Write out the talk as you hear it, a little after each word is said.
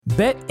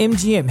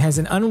BetMGM has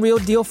an unreal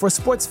deal for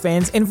sports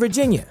fans in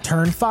Virginia.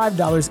 Turn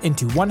 $5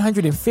 into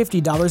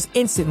 $150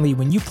 instantly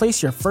when you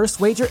place your first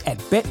wager at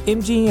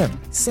BetMGM.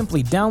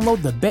 Simply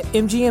download the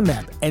BetMGM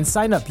app and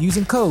sign up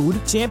using code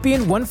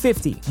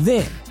Champion150.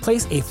 Then,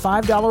 place a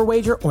 $5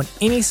 wager on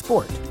any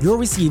sport. You'll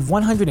receive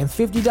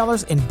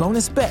 $150 in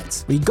bonus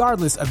bets,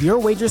 regardless of your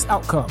wager's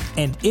outcome.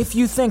 And if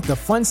you think the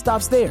fun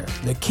stops there,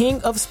 the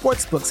King of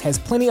Sportsbooks has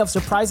plenty of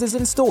surprises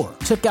in store.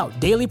 Check out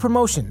daily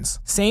promotions,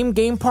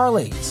 same-game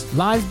parlays,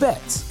 live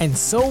bets, and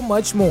so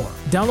much more.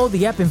 Download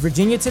the app in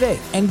Virginia today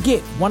and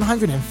get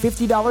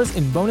 $150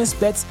 in bonus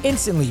bets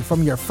instantly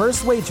from your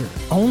first wager.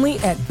 Only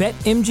at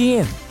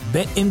BetMGM.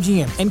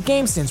 BetMGM and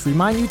GameSense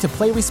remind you to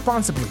play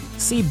responsibly.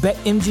 See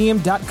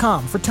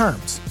BetMGM.com for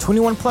terms.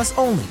 21 plus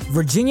only.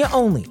 Virginia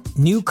only.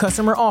 New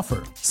customer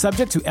offer.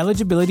 Subject to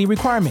eligibility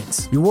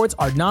requirements. Rewards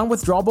are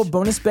non-withdrawable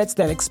bonus bets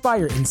that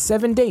expire in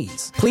 7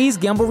 days. Please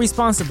gamble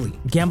responsibly.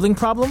 Gambling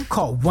problem?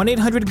 Call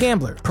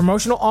 1-800-GAMBLER.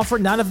 Promotional offer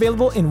not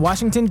available in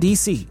Washington,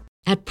 D.C.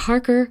 At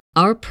Parker,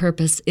 our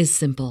purpose is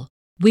simple.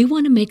 We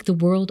want to make the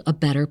world a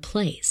better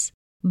place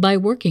by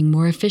working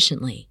more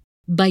efficiently,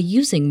 by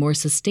using more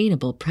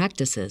sustainable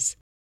practices,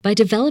 by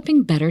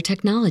developing better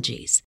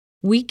technologies.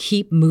 We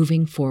keep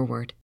moving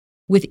forward.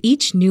 With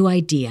each new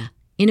idea,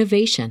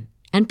 innovation,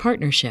 and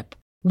partnership,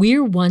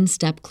 we're one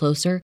step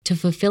closer to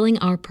fulfilling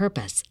our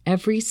purpose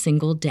every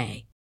single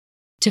day.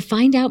 To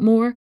find out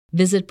more,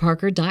 visit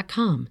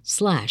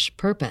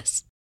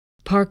parker.com/purpose.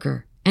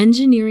 Parker,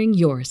 engineering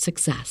your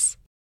success.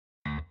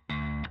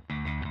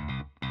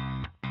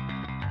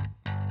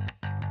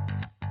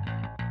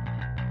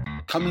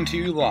 Coming to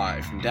you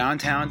live from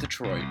downtown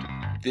Detroit,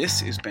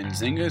 this is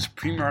Benzinga's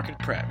Pre-Market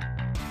Prep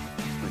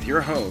with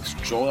your host,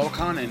 Joel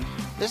Elconin.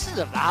 This is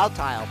a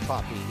volatile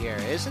puppy here,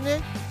 isn't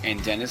it?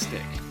 And Dennis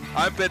Dick.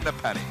 I'm bidding a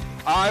penny.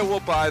 I will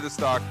buy the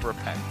stock for a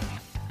penny.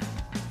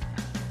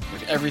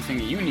 With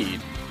everything you need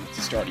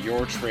to start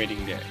your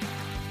trading day.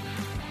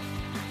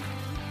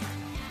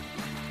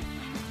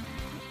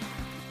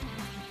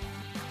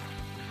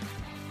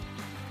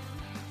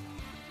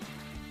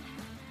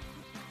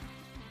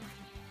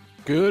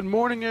 Good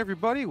morning,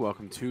 everybody.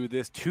 Welcome to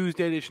this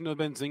Tuesday edition of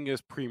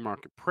Benzinga's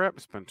Pre-Market Prep.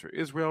 Spencer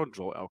Israel,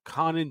 Joel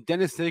Elconin,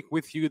 Dennis Dick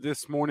with you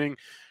this morning.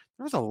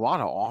 There was a lot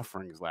of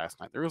offerings last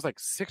night. There was like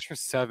 6 or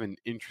 7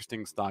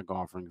 interesting stock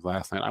offerings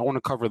last night. I want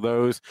to cover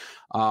those.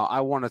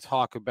 I want to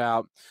talk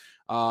about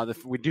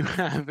we do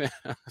have a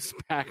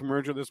SPAC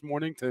merger this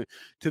morning to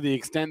the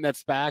extent that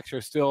SPACs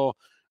are still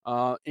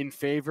in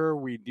favor.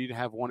 We did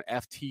have one.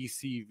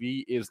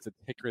 FTCV is the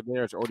ticker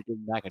there. It's already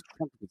getting back a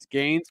chunk of its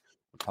gains.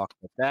 We'll talk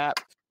about that.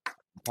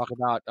 We'll talk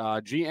about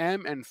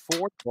GM and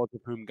Ford, both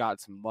of whom got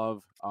some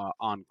love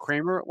on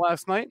Cramer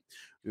last night.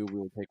 We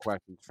will take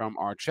questions from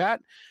our chat.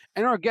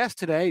 And our guest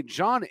today,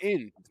 John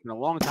Inch. It's been a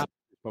long time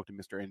since we spoke to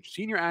Mr. Inch,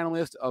 senior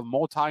analyst of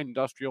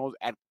multi-industrials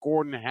at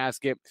Gordon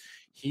Haskett.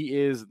 He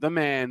is the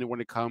man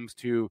when it comes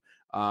to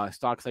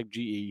stocks like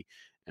GE,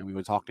 and we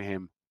will talk to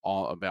him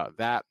all about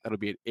that. That'll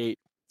be at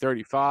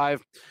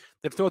 8:35.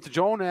 Let's throw it to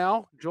Joel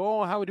now.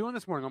 Joel, how are we doing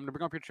this morning? I'm going to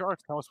bring up your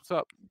charts. Tell us what's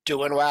up.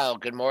 Doing well.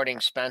 Good morning,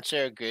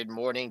 Spencer. Good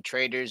morning,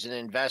 traders and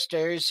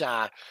investors.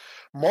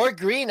 More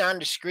green on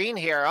the screen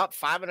here, up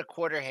 5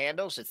 1/4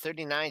 handles at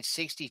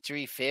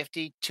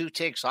 39.6350. 2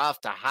 ticks off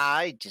the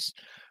high, just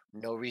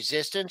no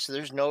resistance.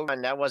 There's no,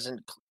 and that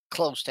wasn't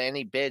close to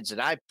any bids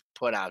that I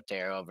put out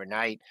there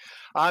overnight.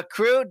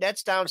 Crude,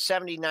 that's down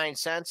 79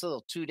 cents, a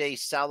little 2-day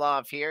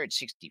sell-off here at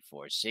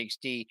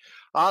 64.60.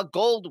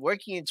 Gold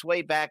working its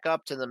way back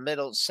up to the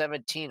middle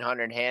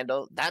 1700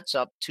 handle. That's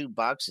up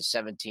 $2 at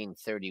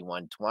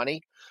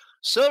 1731.20.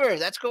 Silver,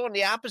 that's going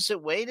the opposite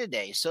way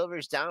today.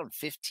 Silver's down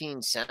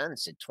 15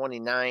 cents at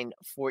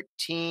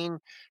 29.14.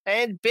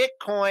 And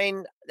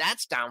Bitcoin,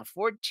 that's down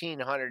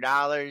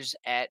 $1,400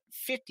 at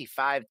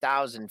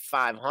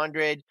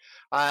 55,500.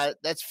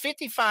 That's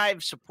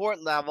 55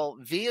 support level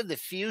via the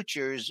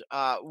futures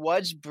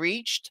was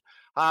breached,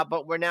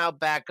 but we're now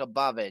back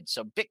above it.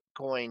 So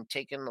Bitcoin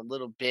taking a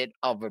little bit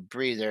of a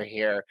breather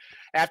here.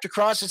 After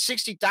crossing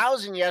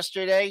 60,000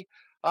 yesterday,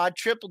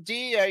 Triple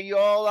D, are you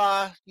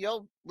all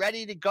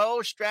ready to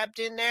go, strapped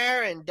in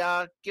there, and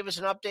give us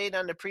an update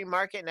on the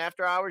pre-market and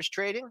after-hours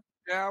trading?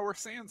 Yeah, we're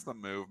seeing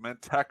some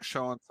movement. Tech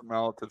showing some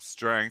relative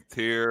strength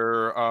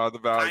here. The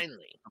value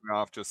coming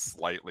off just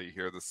slightly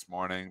here this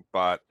morning,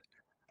 but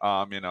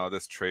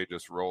this trade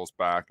just rolls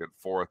back and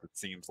forth, it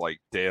seems like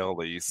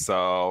daily.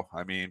 So,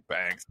 I mean,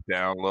 banks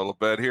down a little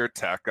bit here,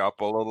 tech up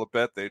a little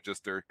bit. They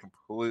just are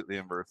completely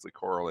inversely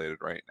correlated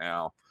right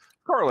now.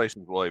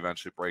 Correlations will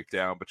eventually break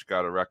down, but you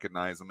got to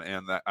recognize them,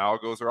 and the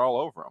algos are all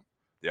over them.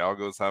 The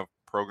algos have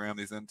programmed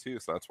these in too,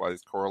 so that's why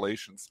these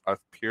correlations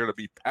appear to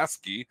be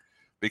pesky,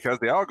 because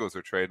the algos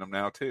are trading them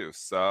now too.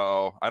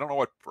 So I don't know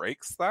what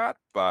breaks that,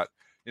 but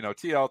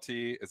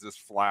TLT is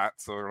just flat,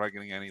 so they're not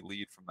getting any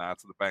lead from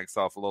that. So the banks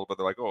off a little bit.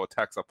 They're like, oh,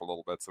 tech's up a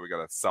little bit, so we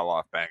got to sell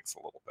off banks a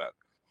little bit.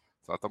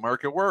 That's how the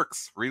market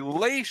works.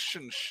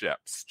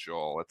 Relationships,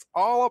 Joel. It's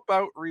all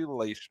about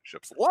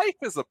relationships. Life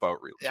is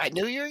about relationships. I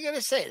knew you were going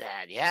to say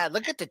that. Yeah,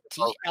 look at the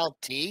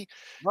TLT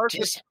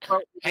just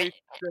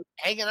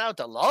hanging out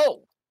the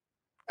low.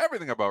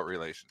 Everything about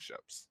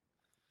relationships.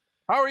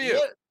 How are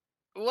you?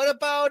 What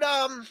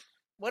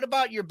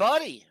about your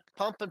buddy,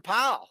 Pumpin'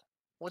 Powell?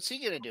 What's he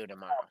going to do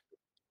tomorrow?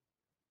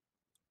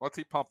 What's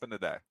he pumping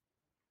today?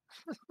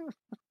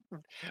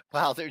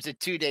 Well, there's a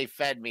 2-day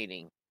Fed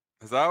meeting.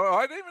 Is that?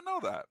 I didn't even know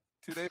that.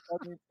 2-day Fed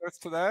meeting starts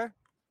today?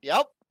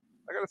 Yep.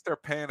 I got to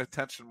start paying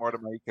attention more to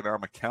my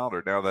economic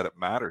calendar now that it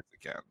matters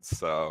again.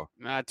 So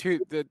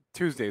the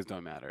Tuesdays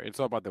don't matter. It's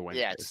all about the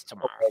Wednesdays. Yeah, it's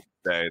tomorrow.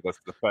 That's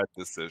the Fed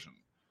decision.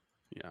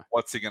 Yeah.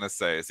 What's he going to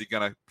say? Is he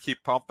going to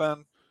keep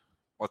pumping?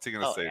 What's he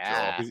going to say,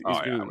 yeah.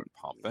 Joel? We're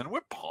pumping.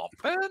 We're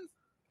pumping.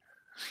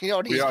 You know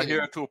what we are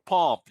here to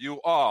pump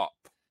you up.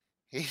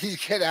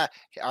 He's gonna.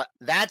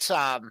 That's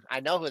I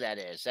know who that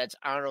is. That's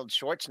Arnold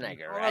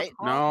Schwarzenegger, right?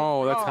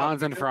 No, that's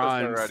Hans and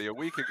Franz. Already a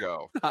week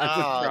ago.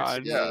 Yeah.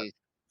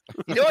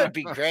 You know, it'd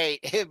be great.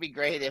 It'd be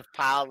great if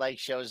Powell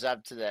shows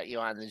up to the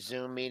on the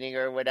Zoom meeting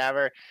or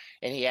whatever,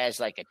 and he has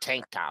a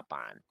tank top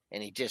on,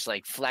 and he just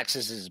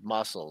flexes his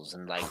muscles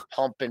and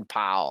pumping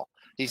Powell.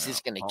 He's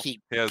just gonna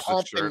keep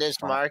pumping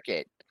this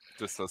market.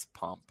 Just says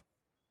pump.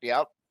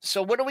 Yep.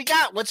 So what do we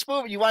got? Let's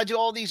move. You want to do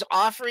all these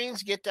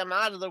offerings, get them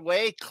out of the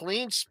way.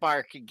 Clean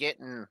Spark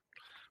getting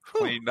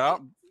cleaned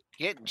up,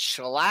 getting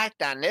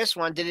shellacked on this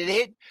one. Did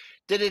it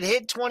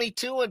hit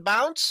 22 and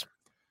bounce?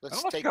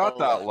 Let's take got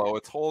that low.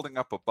 It's holding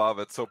up above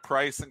it. So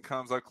pricing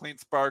comes out. Clean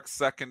Spark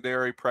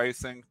secondary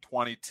pricing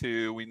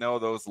 22. We know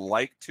those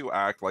like to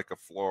act like a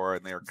floor,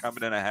 and they are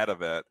coming in ahead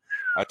of it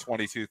at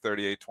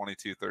 22.38,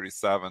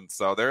 22.37.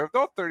 So they're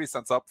about 30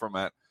 cents up from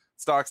it.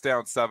 Stock's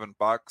down $7.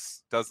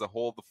 Does it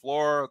hold the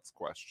floor? It's a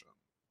question.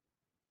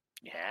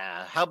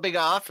 Yeah. How big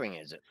an offering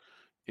is it?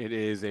 It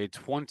is a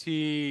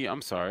 20.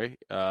 I'm sorry.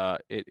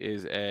 It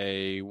is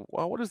a.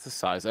 Well, what is the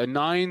size? A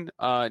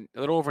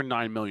little over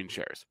 9 million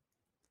shares.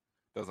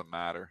 Doesn't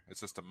matter. It's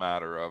just a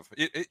matter of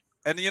it.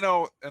 And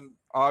and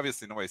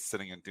obviously nobody's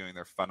sitting and doing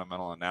their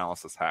fundamental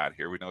analysis hat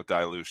here. We know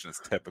dilution is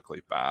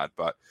typically bad,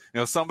 but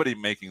somebody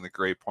making the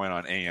great point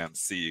on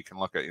AMC, you can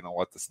look at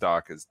what the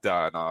stock has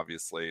done.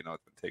 Obviously, it's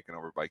been taken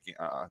over by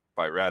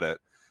Reddit,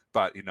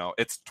 but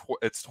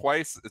it's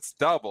twice, it's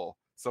double.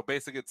 So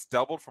basically, it's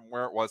doubled from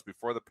where it was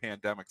before the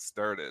pandemic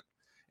started.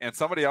 And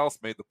somebody else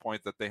made the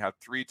point that they have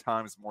 3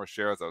 times more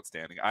shares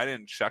outstanding. I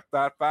didn't check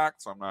that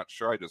fact, so I'm not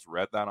sure. I just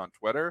read that on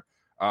Twitter.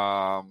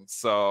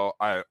 So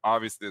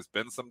obviously there's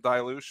been some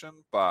dilution,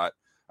 but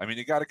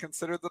you got to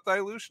consider the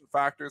dilution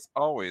factors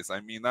always.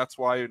 That's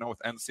why, with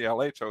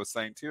NCLH, I was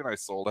saying too, and I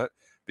sold it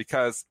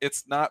because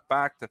it's not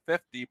back to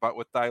 50, but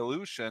with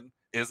dilution,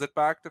 is it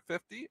back to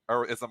 50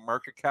 or is a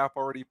market cap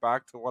already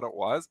back to what it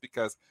was?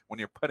 Because when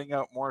you're putting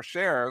out more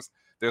shares,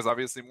 there's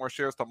obviously more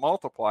shares to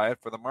multiply it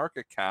for the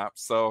market cap.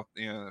 So,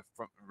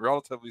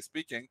 relatively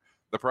speaking,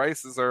 the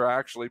prices are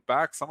actually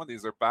back. Some of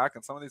these are back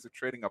and some of these are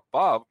trading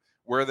above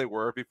where they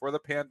were before the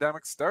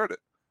pandemic started.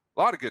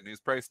 A lot of good news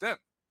priced in.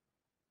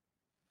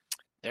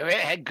 They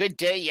had a good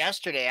day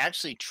yesterday.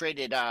 Actually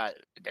traded up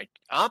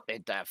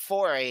at that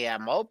 4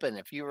 a.m. open.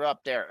 If you were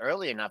up there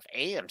early enough,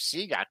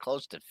 AMC got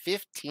close to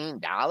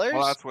 $15.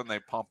 Well, that's when they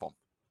pump them.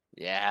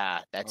 Yeah,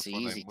 that's the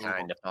easy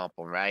time to pump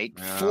them, right?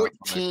 Yeah,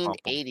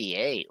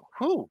 14.88.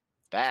 Whew,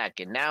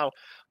 back. And now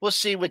we'll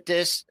see with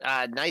this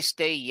nice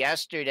day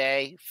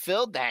yesterday.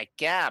 Filled that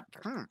gap.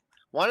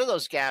 One of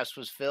those gaps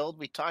was filled.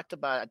 I talked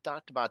about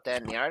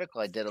that in the article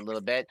I did a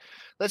little bit.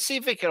 Let's see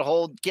if it can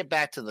get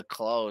back to the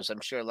close. I'm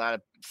sure a lot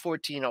of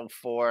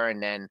 1404,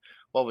 and then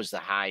what was the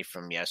high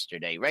from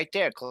yesterday? Right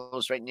there,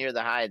 closed right near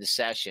the high of the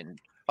session.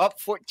 Up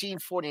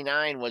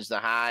 1449 was the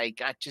high.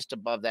 Got just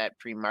above that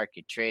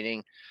pre-market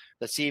trading.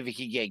 Let's see if it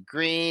can get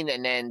green,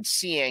 and then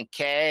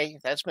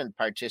CNK. That's been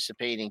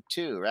participating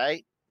too,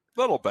 right?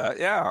 A little bit,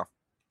 yeah.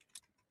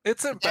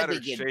 It's in better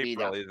shape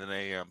really than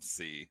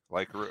AMC,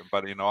 but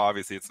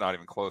obviously it's not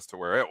even close to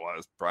where it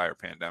was prior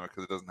pandemic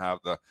because it doesn't have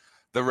the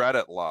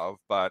Reddit love.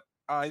 But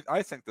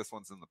I think this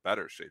one's in the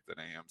better shape than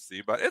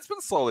AMC. But it's been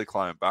slowly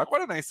climbing back.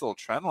 What a nice little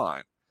trend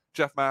line,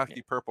 Jeff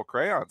Mackey purple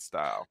crayon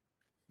style.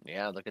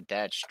 Yeah, look at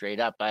that straight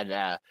up.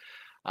 And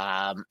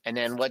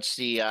then what's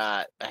the?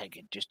 I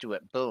could just do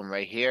it, boom,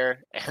 right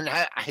here. And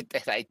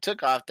I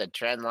took off the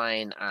trend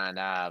line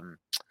on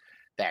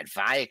that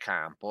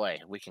Viacom. Boy,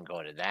 we can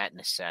go to that in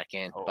a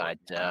second. But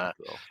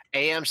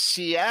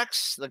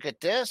AMCX, look at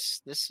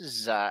this. This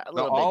is a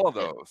little bit. All of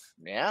those.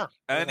 Yeah.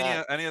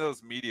 Any of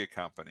those media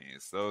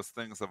companies, those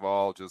things have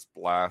all just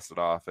blasted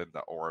off into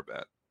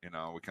orbit.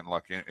 We can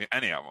look in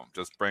any of them.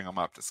 Just bring them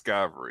up.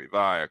 Discovery,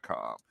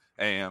 Viacom,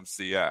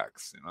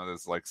 AMCX.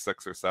 There's like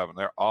 6 or 7.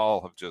 They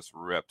all have just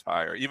ripped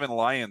higher. Even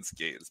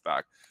Lionsgate is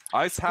back.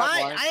 I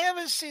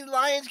haven't seen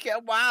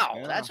Lionsgate. Wow,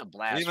 yeah. That's a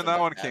blast. Even that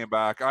one came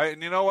back.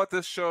 And you know what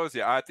this shows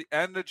you? At the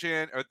end of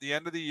at the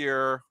end of the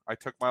year, I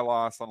took my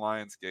loss on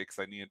Lionsgate because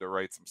I needed to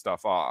write some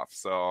stuff off.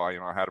 So I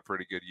had a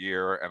pretty good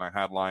year, and I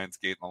had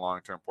Lionsgate in the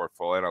long-term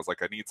portfolio. And I was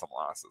like, I need some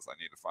losses.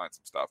 I need to find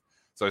some stuff.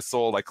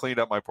 So I cleaned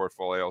up my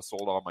portfolio,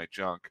 sold all my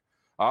junk.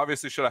 I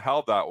obviously should have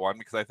held that one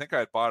because I think I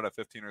had bought it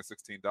at $15 or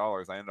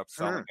 $16. I ended up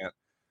selling it.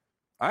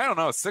 I don't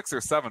know, $6 or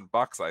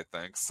 $7, I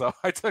think. So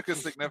I took a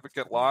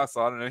significant loss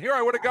on it. And here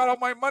I would have got all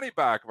my money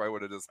back if I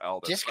would have just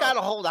held it. Just got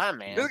to hold on,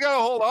 man. Just got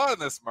to hold on in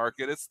this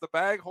market. It's the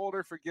bag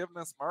holder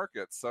forgiveness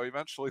market. So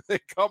eventually they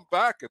come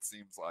back, it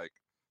seems like.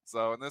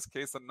 So in this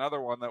case,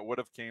 another one that would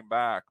have came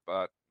back,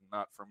 but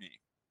not for me.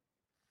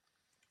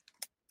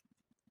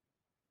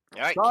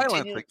 All right, silence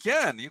continue.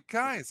 Again. You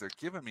guys are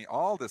giving me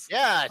all this.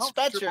 Yeah,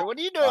 Spencer, what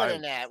are you doing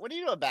in that? What are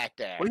you doing back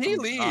there? When he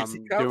leaves, he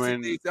comes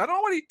and leaves. I don't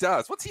know what he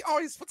does. What's he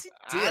doing?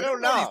 I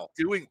don't know what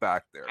he's doing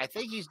back there. I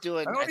think he's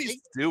doing. I don't know what he's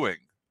doing.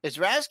 Is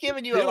Raz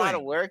giving you a lot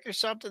of work or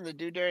something to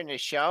do during the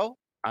show?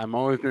 I'm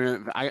always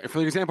doing.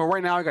 For example,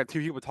 right now I got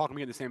two people talking to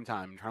me at the same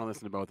time. I'm trying to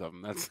listen to both of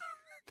them.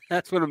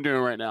 That's what I'm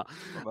doing right now.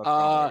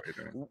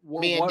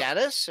 Me and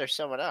Dennis or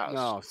someone else?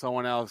 No,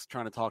 someone else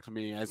trying to talk to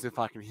me as if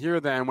I can hear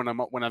them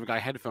when I've got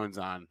headphones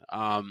on.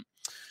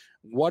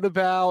 What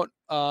about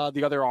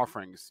the other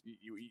offerings?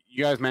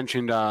 You guys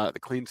mentioned the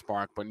Clean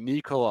Spark, but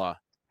Nikola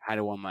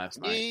had one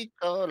last night.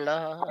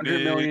 Nikola.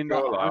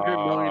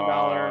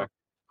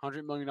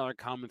 $100 million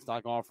common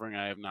stock offering.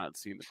 I have not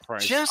seen the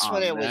price. Just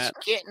when it was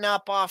getting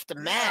up off the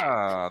mat.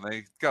 Yeah,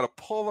 they got to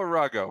pull the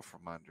rug out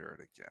from under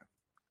it again.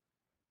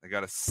 They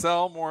got to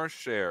sell more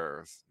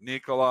shares.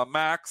 Nikola,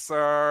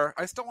 Maxar.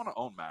 I still want to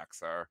own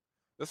Maxar.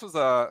 This was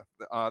a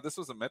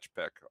Mitch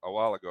pick a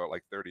while ago at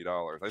like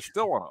 $30. I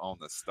still want to own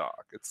this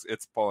stock.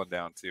 It's pulling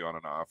down too on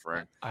an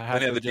offering. I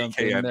had the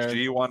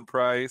DKMG one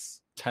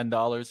price.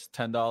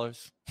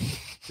 $10.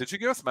 Did you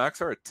give us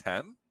Maxar at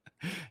 10?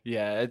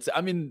 Yeah,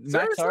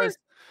 Maxar.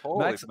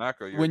 Holy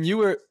macro! When you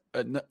were,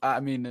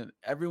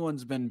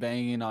 everyone's been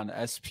banging on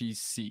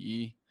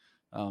SPCE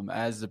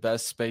as the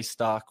best space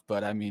stock,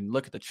 but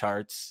look at the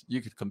charts.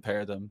 You could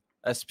compare them.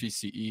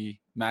 SPCE,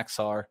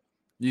 Maxar.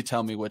 You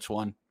tell me which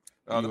one.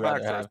 The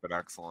Maxar has been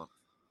excellent.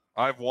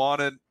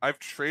 I've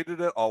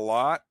traded it a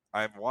lot.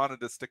 I've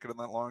wanted to stick it in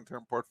that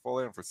long-term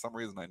portfolio, and for some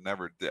reason I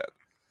never did.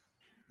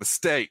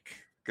 Mistake.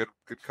 Good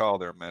call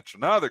there, Mitch.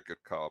 Another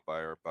good call by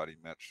our buddy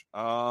Mitch.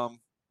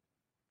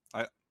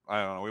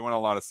 I don't know. We went a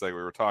lot of we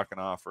were talking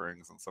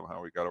offerings, and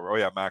somehow we got over. Oh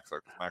yeah, Maxar.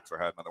 Maxar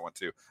had another one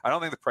too. I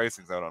don't think the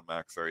pricing's out on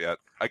Maxar yet.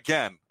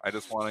 Again, I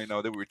just want to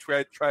know that we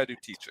try to do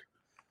teaching.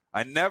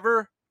 I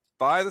never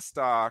buy the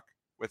stock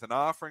with an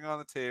offering on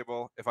the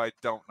table if I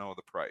don't know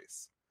the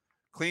price.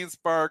 Clean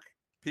Spark,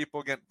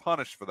 people get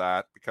punished for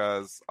that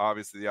because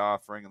obviously the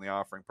offering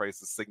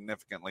price is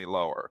significantly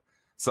lower.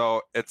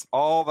 So it's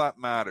all that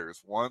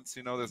matters. Once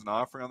you know there's an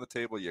offering on the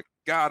table, you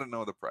got to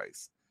know the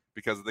price.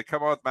 Because if they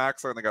come out with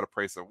Maxar and they got to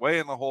price it way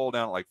in the hole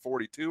down at like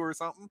 42 or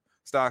something,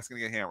 stock's going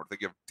to get hammered. If they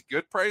give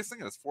good pricing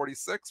and it's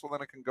 46, well,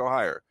 then it can go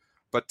higher.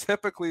 But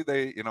typically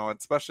they,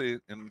 especially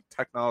in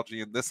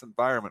technology in this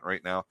environment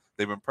right now,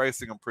 they've been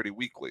pricing them pretty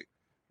weak.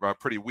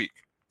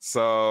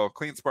 So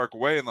Clean Spark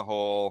way in the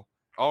hole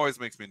always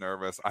makes me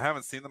nervous. I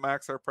haven't seen the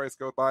Maxar price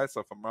go by,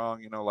 so if I'm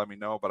wrong, let me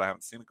know. But I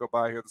haven't seen it go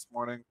by here this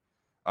morning.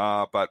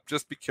 But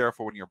just be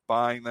careful when you're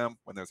buying them,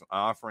 when there's an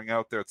offering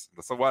out there.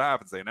 So what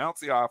happens? They announce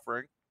the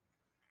offering.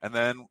 And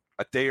then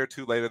a day or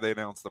two later, they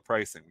announce the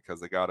pricing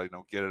because they got to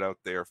get it out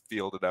there,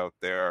 field it out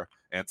there,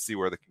 and see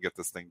where they can get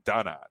this thing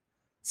done at.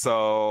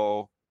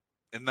 So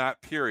in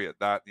that period,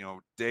 that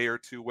day or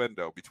two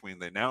window between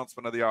the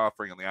announcement of the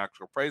offering and the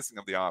actual pricing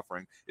of the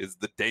offering is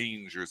the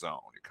danger zone.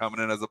 You're coming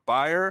in as a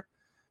buyer.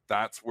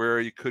 That's where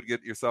you could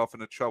get yourself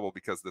into trouble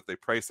because if they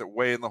price it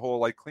way in the hole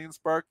like Clean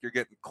Spark, you're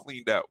getting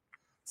cleaned out.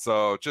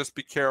 So just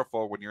be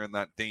careful when you're in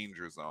that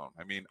danger zone.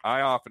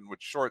 I often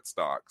would short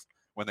stocks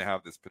when they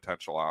have this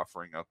potential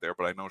offering out there,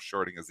 but I know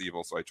shorting is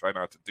evil, so I try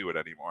not to do it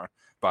anymore.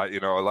 But,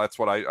 that's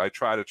what I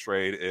try to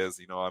trade is,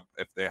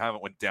 if they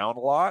haven't went down a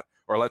lot,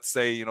 or let's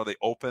say, they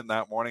open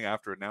that morning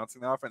after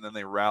announcing the offer and then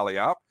they rally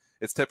up,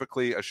 it's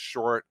typically a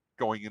short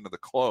going into the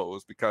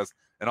close because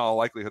in all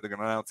likelihood, they're going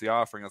to announce the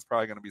offering. It's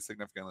probably going to be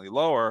significantly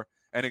lower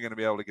and you're going to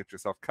be able to get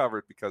yourself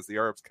covered because the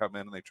Arabs come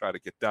in and they try to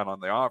get down on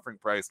the offering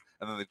price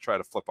and then they try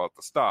to flip out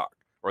the stock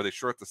or they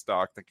short the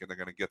stock thinking they're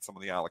going to get some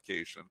of the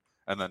allocation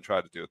and then try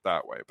to do it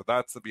that way. But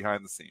that's the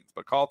behind the scenes.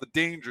 But call it the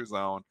danger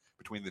zone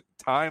between the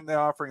time the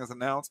offering is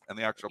announced and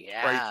the actual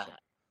price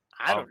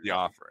of the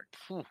offering.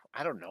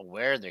 I don't know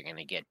where they're going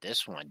to get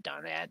this one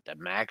done at. The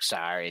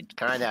Maxar, it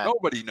kind of...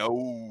 Nobody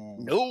knows.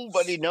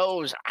 Nobody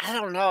knows. I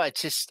don't know.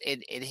 It's just,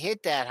 it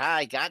hit that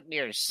high, got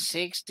near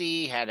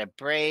 60, had a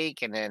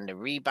break, and then the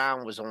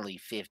rebound was only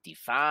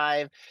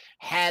 55.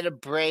 Had a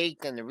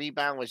break, and the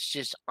rebound was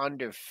just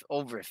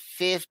over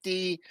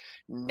 50.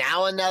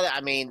 Now another,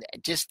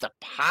 just the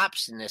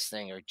pops in this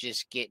thing are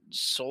just getting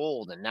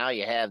sold, and now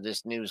you have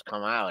this news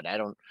come out.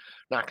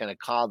 Not going to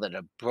call it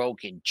a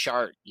broken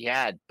chart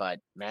yet, but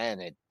man,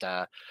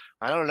 I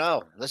don't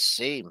know. Let's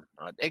see.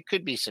 It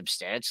could be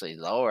substantially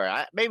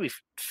lower. Maybe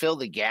fill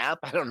the gap.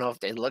 I don't know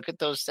if they look at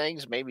those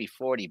things. Maybe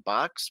 $40,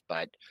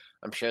 but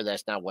I'm sure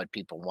that's not what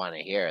people want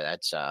to hear.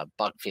 That's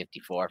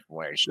 $1.54 from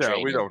where it's trading.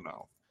 Yeah, we don't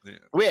know. Yeah.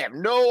 We have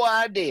no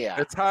idea.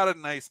 It's had a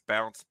nice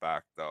bounce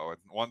back, though. And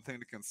one thing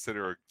to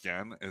consider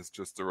again is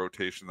just the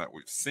rotation that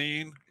we've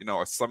seen.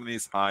 Some of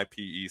these high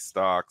PE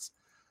stocks,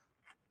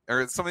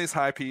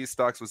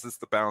 was this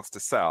the bounce to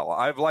sell?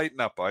 I've lightened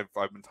up. I've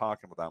been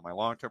talking about that. My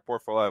long-term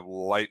portfolio, I've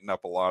lightened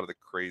up a lot of the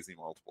crazy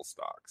multiple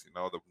stocks,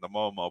 the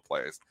Momo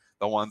plays,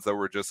 the ones that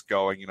were just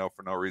going,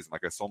 for no reason.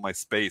 Like I sold my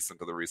space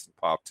into the recent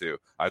pop too.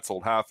 I'd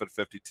sold half at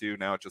 52.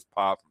 Now it just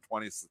popped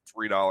from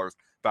 $23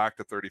 back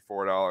to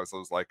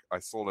 $34. I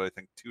sold it, I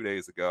think 2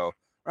 days ago,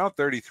 around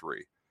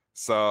 33.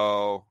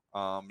 So,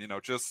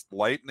 just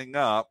lightening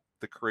up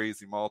the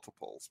crazy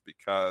multiples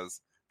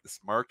because this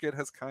market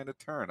has kind of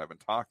turned. I've been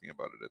talking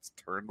about it. It's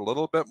turned a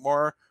little bit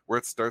more where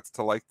it starts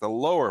to like the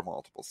lower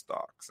multiple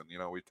stocks. And,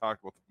 we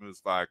talked about the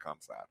moves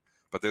Viacom's at,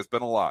 but there's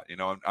been a lot.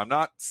 I'm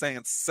not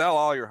saying sell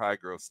all your high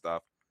growth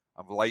stuff.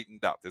 I've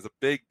lightened up. There's a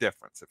big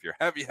difference. If you're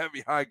heavy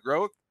high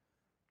growth,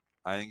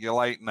 I think you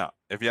lighten up.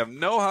 If you have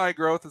no high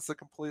growth, it's a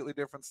completely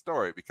different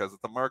story because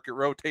if the market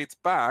rotates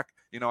back,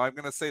 I'm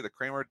going to say the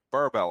Kramer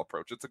barbell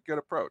approach. It's a good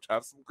approach.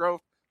 Have some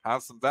growth,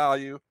 have some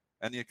value,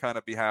 and you kind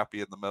of be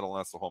happy in the middle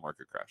unless the whole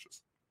market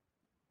crashes.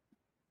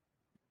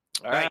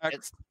 All right.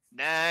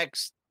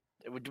 Next.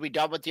 Are we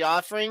done with the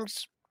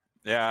offerings?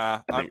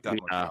 Yeah, I'm done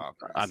with the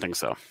offerings.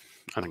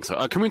 I think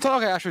so. Can we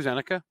talk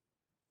AstraZeneca?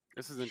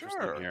 This is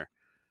interesting here.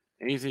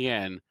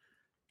 AZN.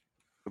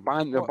 They're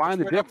buying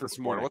the dip this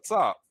morning. What's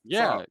up?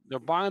 They're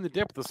buying the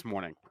dip this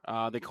morning.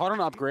 They caught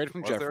an upgrade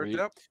from Jefferies.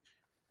 There a dip?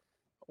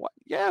 What?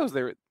 Yeah,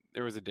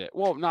 there was a dip.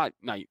 Well, not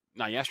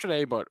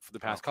yesterday, but for the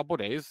past couple of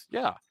days.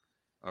 Yeah.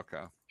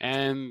 Okay.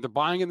 And they're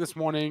buying it this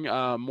morning.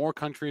 More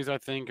countries, I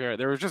think,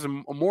 there was just a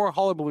more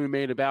hullabaloo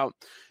made about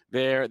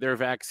their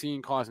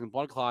vaccine causing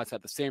blood clots.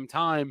 At the same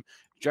time,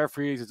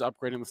 Jefferies is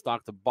upgrading the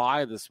stock to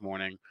buy this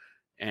morning,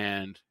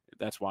 and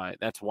that's why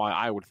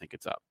I would think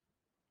it's up.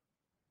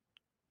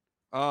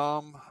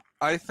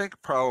 I think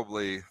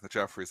probably the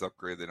Jefferies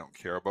upgrade they don't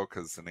care about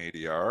because it's an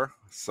ADR.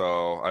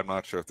 So I'm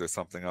not sure if there's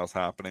something else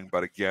happening.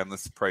 But again,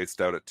 this is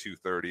priced out at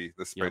 2:30.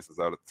 This price is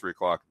out at 3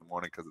 o'clock in the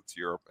morning because it's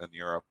Europe.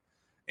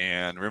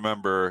 And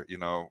remember,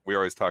 we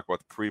always talk about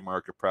the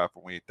pre-market prep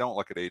and we don't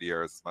look at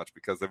ADRs as much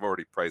because they've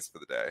already priced for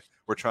the day.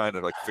 We're trying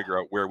to figure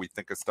out where we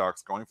think a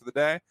stock's going for the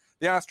day.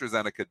 The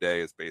AstraZeneca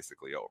day is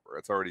basically over.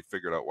 It's already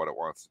figured out what it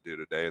wants to do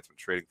today. It's been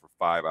trading for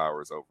 5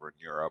 hours over in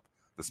Europe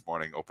this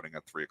morning, opening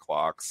at 3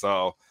 o'clock.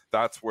 So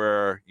that's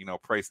where,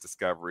 price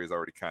discovery has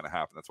already kind of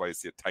happened. That's why you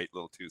see a tight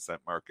little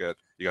 2-cent market.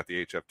 You got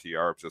the HFT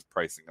ARB just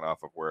pricing it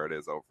off of where it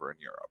is over in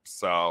Europe.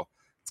 So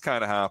it's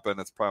kind of happened.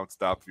 It's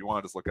bounced up. If you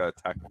want to just look at it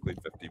technically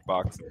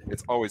 $50,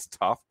 it's always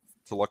tough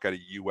to look at a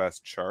US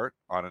chart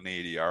on an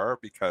ADR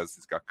because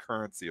it's got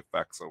currency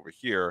effects over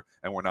here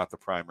and we're not the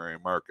primary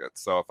market.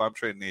 So if I'm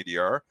trading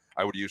ADR,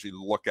 I would usually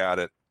look at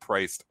it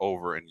priced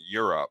over in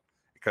Europe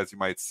because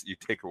you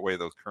take away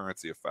those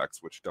currency effects,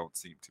 which don't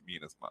seem to mean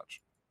as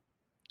much.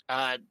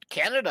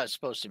 Canada is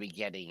supposed to be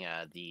getting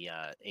the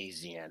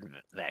AZN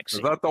vaccine.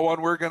 Is that the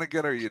one we're going to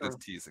get, or are you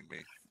just teasing me?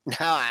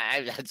 No,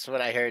 that's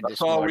what I heard this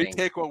morning. We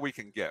take what we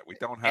can get. We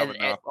don't have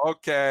enough.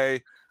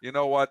 Okay, you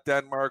know what?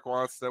 Denmark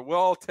wants to.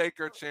 We'll take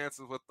our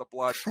chances with the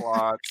blood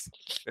clots.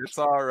 It's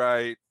all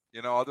right.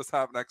 I'll just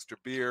have an extra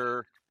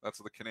beer. That's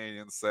what the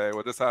Canadians say.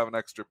 We'll just have an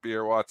extra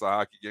beer, watch a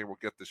hockey game. We'll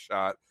get the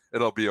shot.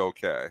 It'll be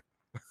okay.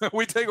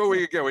 We take what we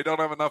can get. We don't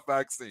have enough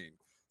vaccine.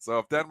 So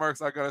if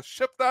Denmark's not going to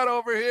ship that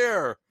over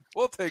here,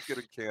 we'll take it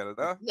in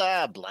Canada.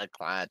 Blood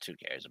clots. Who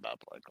cares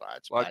about blood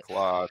clots? Blood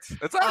clots.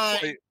 It's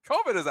actually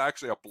COVID is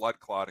actually a blood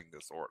clotting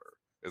disorder.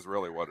 Is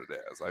really what it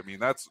is. I mean,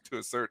 that's to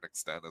a certain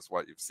extent is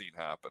what you've seen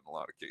happen in a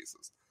lot of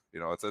cases.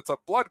 It's a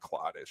blood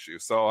clot issue.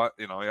 So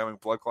you're having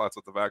blood clots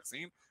with the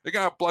vaccine. You're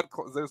gonna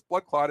have there's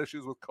blood clot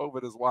issues with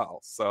COVID as well.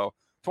 So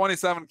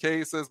 27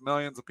 cases,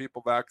 millions of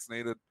people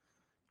vaccinated.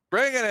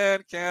 Bring it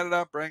in,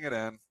 Canada. Bring it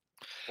in.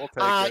 We'll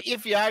take it.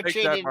 If you are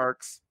trading,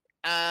 Marks.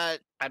 I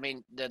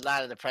mean, a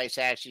lot of the price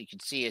action, you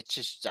can see it's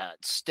just a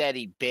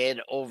steady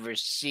bid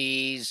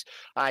overseas.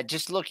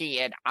 Just looking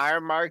at our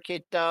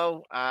market,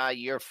 though,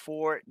 your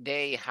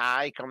 4-day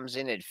high comes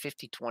in at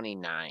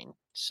 50.29.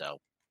 So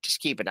just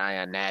keep an eye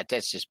on that.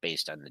 That's just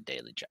based on the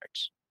daily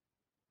charts.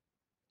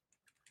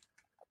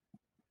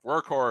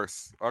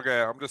 Workhorse.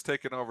 Okay, I'm just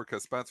taking over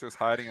because Spencer's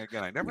hiding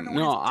again. I never know.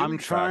 No, I'm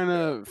trying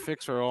to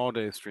fix our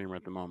all-day streamer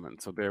at the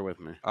moment, so bear with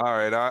me. All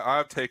right,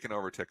 I'm taking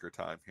over ticker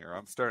time here.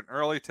 I'm starting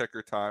early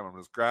ticker time. I'm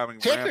just grabbing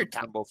random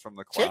symbols from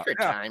the clock. Ticker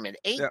time at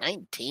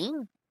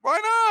 8:19. Why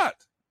not?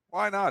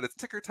 Why not? It's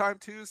ticker time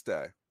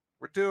Tuesday.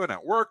 We're doing it.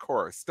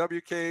 Workhorse.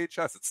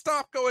 WKHS. It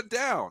stopped going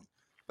down.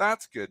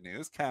 That's good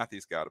news.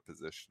 Kathy's got a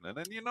position in,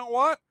 and you know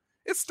what?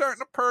 It's starting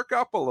to perk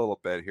up a little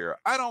bit here.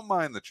 I don't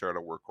mind the chart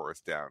of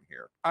Workhorse down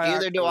here.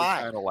 Neither do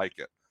I. Kind of like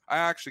it. I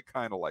actually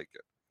kind of like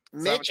it.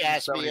 Mitch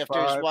asked me if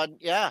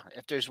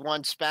there's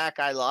one SPAC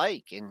I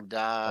like, and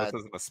this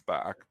isn't a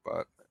SPAC,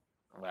 but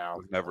it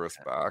was never a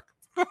SPAC.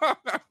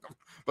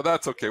 But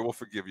that's okay. We'll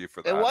forgive you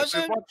for that. It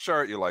wasn't. If there's one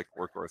chart you like,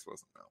 Workhorse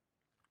wasn't.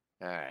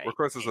 No. All right.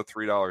 Workhorse is a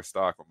 $3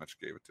 stock when Mitch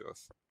gave it to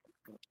us.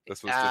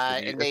 This was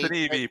just it's an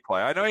EV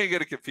play. I know you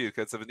get it confused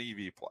because it's an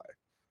EV play.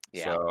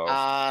 Yeah. So,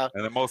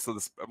 and then most of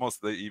the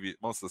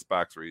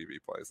SPACs were EV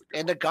plays.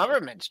 And the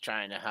government's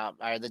trying to help,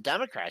 or the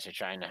Democrats are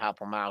trying to help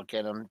them out,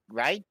 get them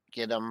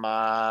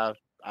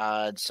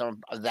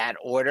some of that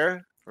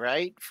order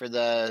right for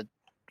the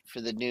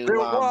new.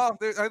 Well,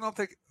 I don't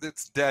think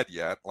it's dead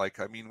yet. Like,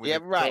 I mean, we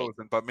right.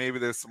 chosen, but maybe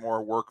there's some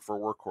more work for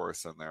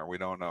Workhorse in there. We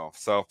don't know.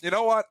 So, you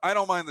know what? I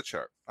don't mind the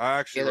chart. I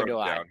actually wrote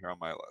it down here on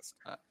my list.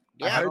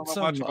 I don't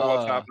know much about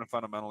what's happening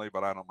fundamentally,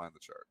 but I don't mind the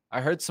chart.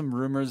 I heard some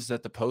rumors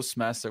that the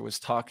Postmaster was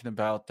talking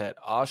about that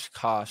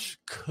Oshkosh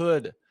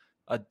could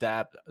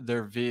adapt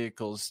their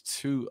vehicles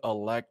to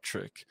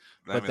electric.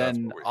 But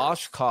then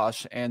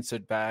Oshkosh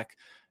answered back,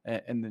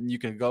 and then you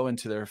can go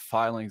into their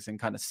filings and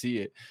kind of see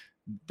it.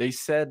 They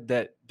said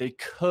that they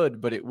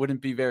could, but it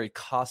wouldn't be very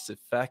cost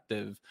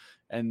effective,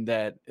 and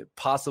that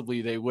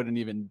possibly they wouldn't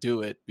even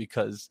do it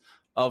because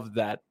of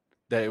that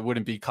it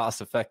wouldn't be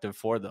cost effective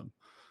for them.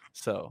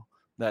 So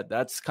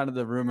that's kind of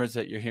the rumors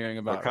that you're hearing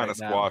about. Kind of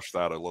squash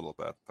that a little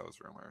bit, those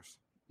rumors.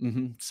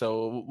 Mm-hmm.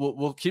 So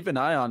we'll keep an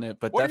eye on it.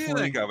 But what do you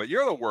think of it?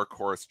 You're the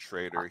Workhorse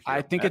trader here.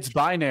 I think it's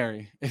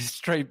binary. It's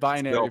straight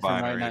binary. Still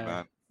binary, right now.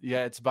 Man.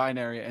 Yeah, it's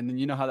binary. And then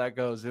you know how that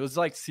goes. It was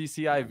like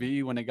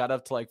CCIV when it got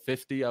up to like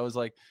 50. I was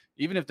like,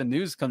 even if the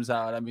news comes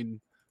out, I mean,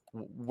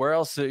 where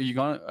else are you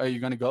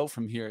going to go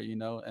from here? You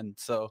know? And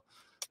so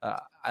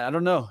I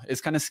don't know.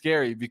 It's kind of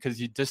scary because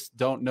you just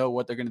don't know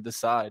what they're going to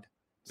decide.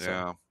 So.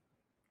 Yeah.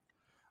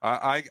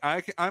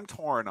 I'm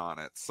torn on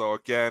it. So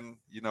again,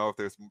 you know, if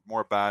there's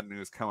more bad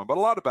news coming, but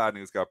a lot of bad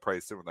news got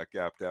priced in with that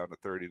gap down to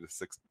 30 to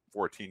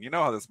 614. You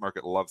know how this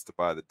market loves to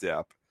buy the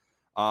dip.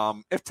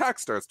 If tech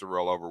starts to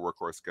roll over,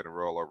 Workhorse is going to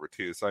roll over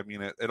too. So I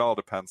mean, it all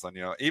depends on,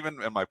 you know,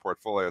 even in my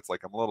portfolio, it's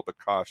like I'm a little bit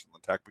cautious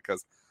on tech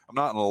because I'm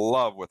not in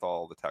love with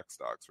all the tech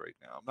stocks right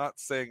now. I'm not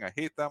saying I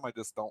hate them. I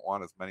just don't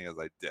want as many as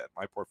I did.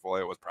 My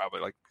portfolio was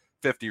probably like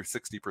 50 or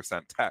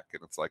 60% tech,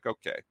 and it's like,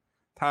 okay,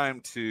 time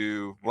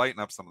to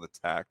lighten up some of the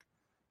tech.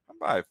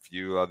 Buy a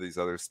few of these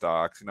other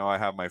stocks. You know, I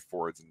have my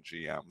Fords and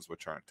GMs,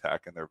 which aren't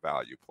tech, and they're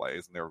value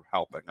plays, and they're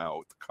helping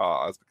out the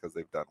cause because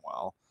they've done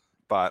well.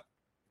 But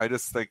I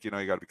just think, you know,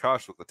 you got to be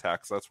cautious with the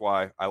tech. So that's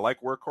why I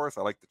like Workhorse.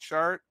 I like the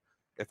chart.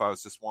 If I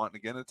was just wanting to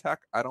get into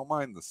tech, I don't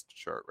mind this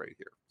chart right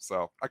here.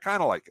 So I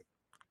kind of like it.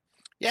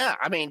 Yeah,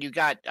 I mean, you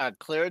got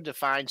clear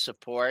defined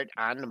support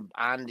on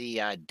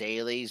the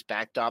dailies,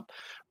 backed up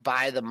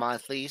by the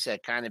monthlies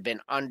that kind of been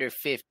under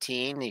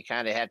 15. You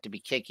kind of have to be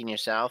kicking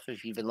yourself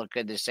if you even look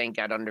at this thing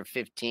got under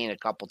 15 a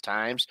couple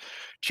times.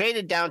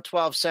 Traded down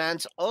 12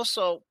 cents.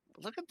 Also,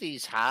 look at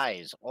these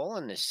highs, all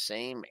in the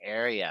same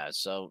area.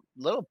 So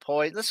little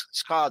point.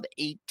 Let's call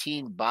it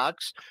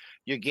 $18.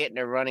 You're getting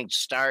a running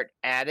start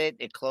at it.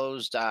 It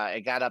closed.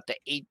 It got up to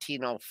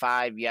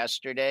 1805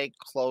 yesterday.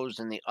 Closed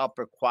in the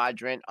upper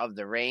quadrant of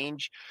the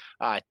range.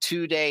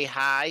 2-day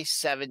high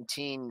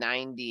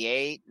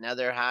 1798.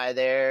 Another high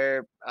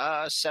there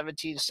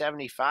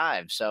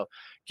 1775. So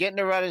getting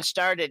a running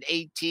start at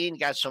 18.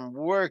 Got some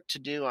work to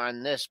do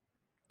on this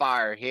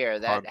bar here.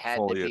 That had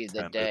to be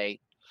the day.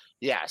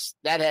 Yes,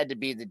 that had to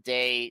be the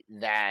day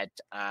that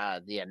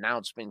the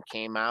announcement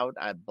came out,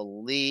 I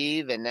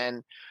believe. And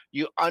then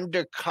you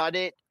undercut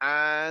it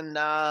on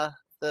the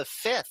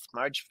 5th,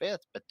 March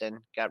 5th, but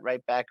then got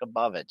right back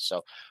above it.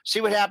 So see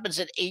what happens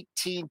at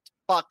 $18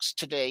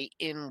 today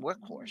in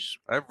Workhorse.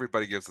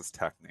 Everybody gives us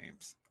tech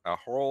names. A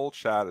whole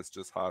chat is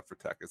just hot for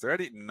tech. Is there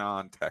any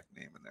non-tech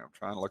name in there? I'm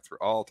trying to look through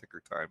all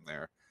ticker time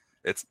there.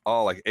 It's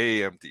all like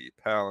AMD,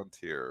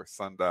 Palantir,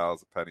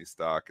 Sundial's a penny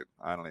stock, and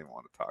I don't even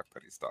want to talk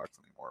penny stocks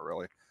anymore,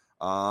 really.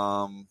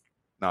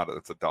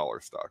 It's a dollar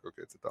stock.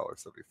 Okay, it's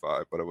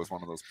 $1.75, but it was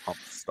one of those pump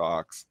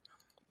stocks.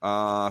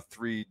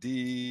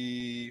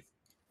 3D,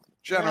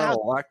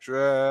 General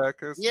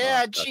Electric.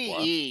 Yeah,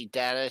 GE,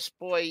 Dennis.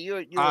 Boy,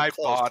 you I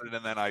bought it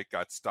and then I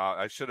got stopped.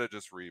 I should have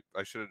just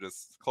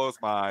closed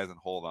my eyes and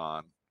hold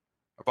on.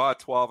 I bought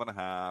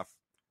 12.5.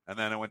 And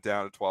then it went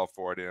down to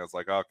 12.40, and I was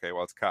like, okay,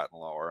 well, it's cutting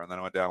lower. And then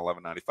it went down to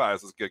 11.95.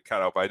 This is a good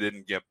cutout, but I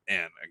didn't get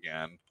in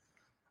again.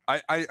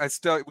 I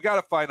still, we got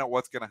to find out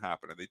what's going to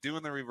happen. Are they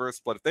doing the reverse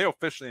split? If they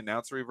officially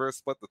announce a reverse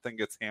split, the thing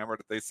gets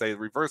hammered. If they say the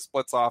reverse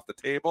split's off the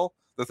table,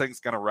 the thing's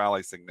going to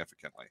rally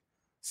significantly.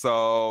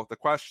 So the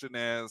question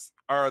is,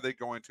 are they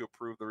going to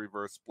approve the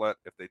reverse split?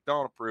 If they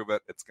don't approve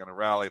it, it's going to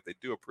rally. If they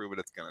do approve it,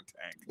 it's going to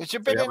tank. Has there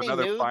been any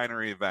another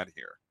binary event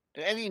here.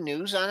 Any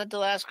news on it the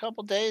last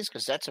couple of days?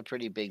 Because that's a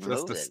pretty big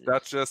move.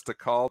 That's just a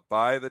call.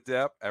 Buy the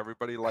dip.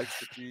 Everybody likes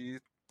to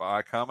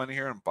come in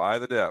here and buy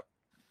the dip.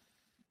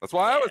 That's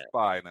why I was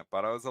buying it,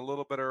 but I was a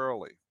little bit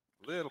early.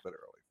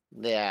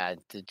 Yeah,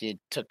 you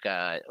took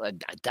a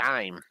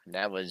dime.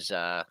 That was,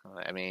 I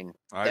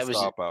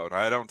stop out.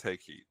 I don't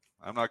take heat.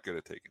 I'm not good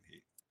at taking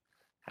heat.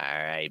 All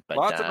right, but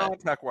lots of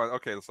non-tech ones.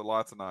 Okay, so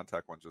lots of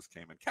non-tech ones just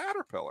came in.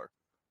 Caterpillar.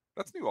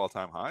 That's new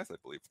all-time highs, I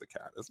believe, for the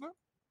cat, isn't it?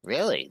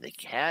 Really? The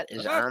cat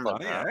is on the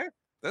top.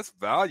 This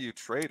value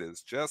trade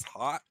is just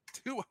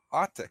too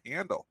hot to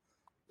handle.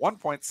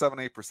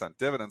 1.78%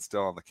 dividend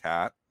still on the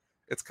cat.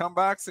 it's come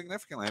back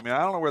significantly. I mean, I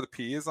don't know where the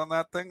PE is on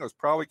that thing. It was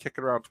probably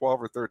kicking around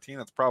 12 or 13.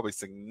 It's probably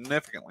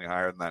significantly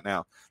higher than that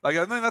now. Like,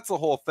 I think that's the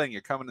whole thing.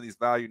 You come into these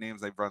value names,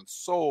 they've run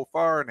so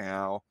far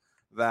now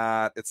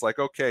that it's like,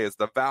 okay, is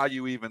the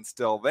value even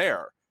still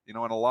there? You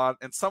know,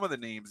 in some of the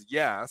names,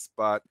 yes,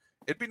 but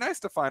it'd be nice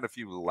to find a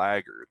few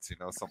laggards, you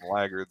know, some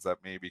laggards that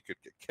maybe could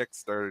get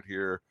kick-started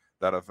here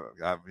that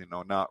have you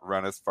know, not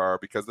run as far,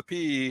 because the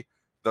PE,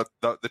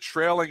 the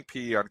trailing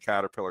PE on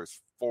Caterpillar is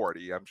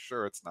 40. I'm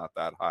sure it's not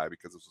that high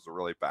because this was a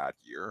really bad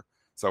year.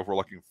 So if we're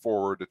looking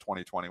forward to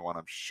 2021,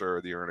 I'm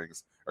sure the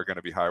earnings are going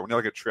to be higher. When you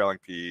look at trailing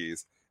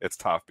PEs, it's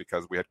tough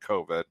because we had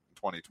COVID in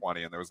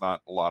 2020 and there was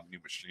not a lot of new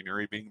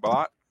machinery being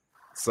bought.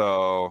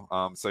 So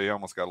so you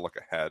almost got to look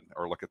ahead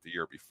or look at the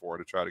year before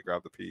to try to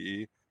grab the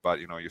PE. But,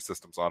 you know, your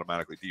system's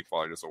automatically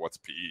default. So what's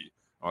PE?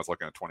 I was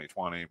looking at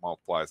 2020,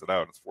 multiplies it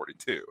out, and it's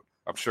 42.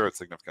 I'm sure it's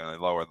significantly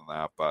lower than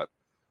that. But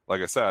like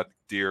I said,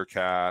 Deere's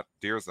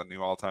the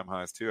new all-time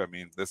highs too. I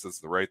mean, this is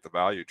the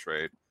value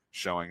trade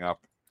showing up,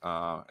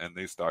 and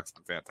these stocks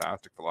have been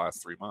fantastic for the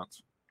last 3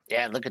 months.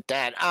 Yeah, look at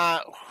that.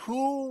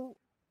 Who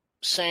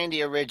sang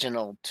the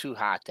original "Too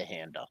Hot to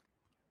Handle"?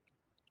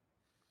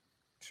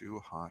 Too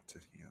hot to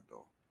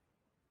handle.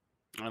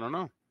 I don't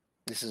know.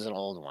 This is an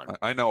old one.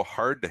 I know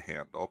 "Hard to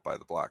Handle" by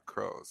the Black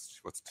Crowes.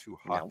 What's too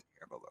hot to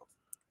handle though?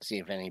 See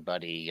if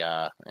anybody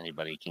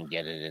can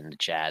get it in the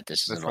chat.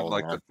 This is an from old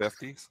like one. the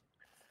 50s.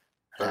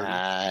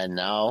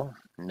 No.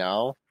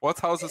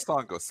 How's the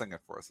song go? Sing it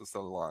for us. It's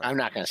still alive. I'm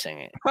not gonna sing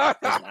it. I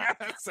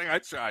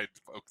tried,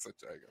 folks. I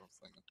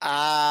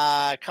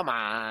singing. Come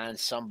on,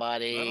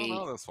 somebody. I don't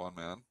know this one,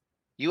 man.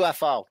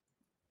 UFO.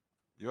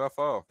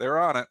 They're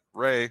on it.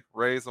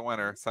 Ray's the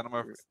winner. Send him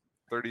a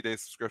 30-day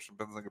subscription,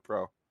 Benzinga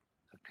Pro.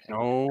 Okay.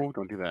 No,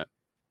 don't do that.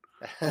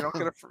 You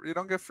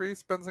don't get free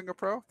Benzinga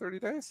Pro 30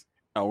 days.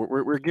 No,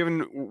 we're giving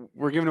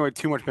away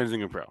too much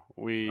Benzinga Pro.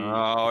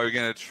 You're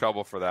getting in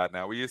trouble for that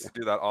now. We used to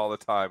do that all the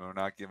time, and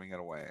we're not giving it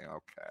away.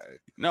 Okay.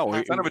 No,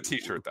 send him a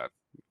T-shirt then.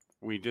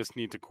 We just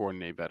need to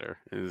coordinate better.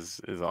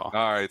 Is all.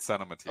 All right,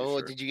 send him a T-shirt.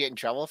 Oh, did you get in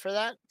trouble for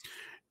that?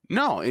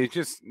 No, it's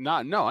just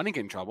not. No, I didn't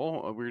get in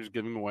trouble. We were just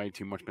giving away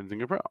too much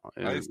Benzinga Pro.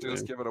 I used to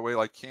just give it away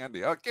like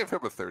candy. I'll give him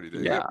a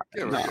 30-day. Yeah.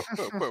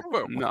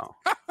 No.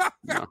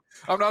 No.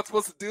 I'm not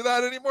supposed to do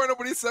that anymore.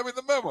 Nobody sent me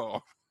the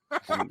memo.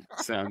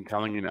 I'm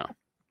telling you no.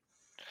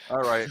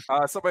 All right.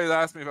 Somebody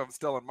asked me if I'm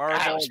still in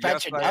Marvel.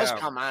 Spencer does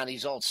come on.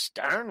 He's all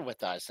stern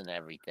with us and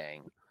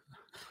everything.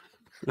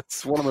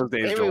 It's one of those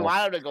days. Maybe we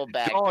wanted to go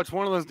back. Oh, it's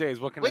one of those days.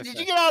 What can I say? Did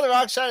you get on the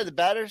wrong side of the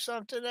bed or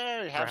something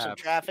there? Have some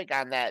traffic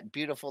on that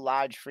beautiful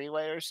Lodge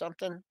freeway or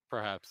something?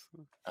 Perhaps.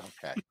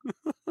 Okay.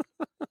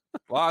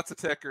 Lots of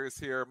tickers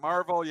here.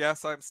 Marvel,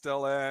 yes, I'm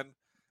still in.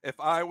 If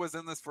I was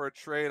in this for a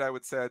trade, I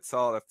would say I'd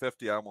sell it at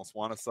 50. I almost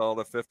want to sell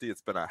it at 50.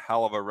 It's been a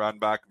hell of a run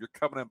back. If you're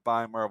coming in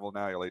buying Marvel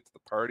now, you're late to the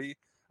party.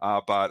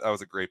 But that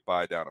was a great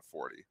buy down at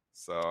 40.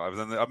 So I've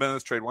been in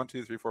this trade 1,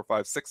 2, 3, 4,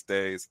 5, 6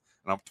 days,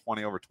 and I'm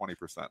over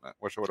 20% in it.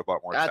 Wish I would have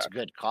bought more. That's a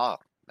good call.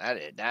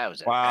 That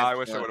was. Wow, I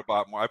wish I would have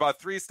bought more. I bought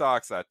 3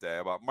 stocks that day.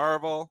 I bought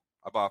Marvel,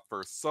 I bought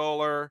First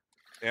Solar,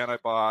 and I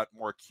bought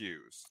more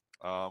Qs.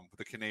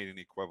 The Canadian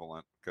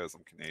equivalent because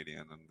I'm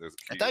Canadian and there's.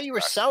 I thought you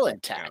were selling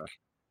tech.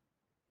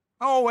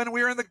 Oh, when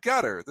we were in the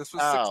gutter. This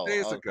was 6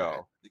 days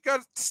ago. You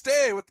got to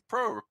stay with the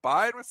pro. We're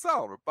buying, we're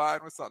selling. We're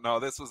buying, we're selling. No,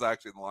 this was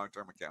actually in the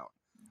long-term account.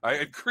 I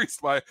had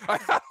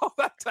all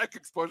that tech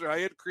exposure. I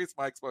increased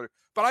my exposure.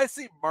 But I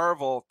see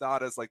Marvel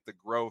not as like the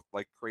growth,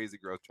 like crazy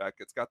growth tech.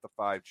 It's got the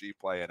 5G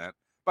play in it.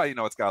 But, you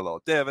know, it's got a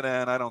little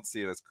dividend. I don't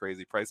see it as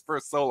crazy price.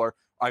 First Solar,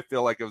 I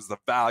feel like it was the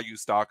value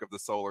stock of the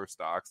solar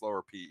stocks,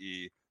 lower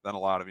PE than a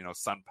lot of, you know,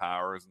 Sun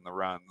Powers and the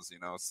runs, you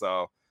know.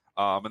 So,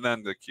 and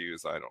then the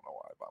Qs, I don't know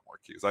why I bought more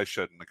Qs. I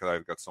shouldn't because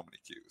I've got so many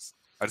Qs.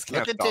 I just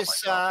can't. Look at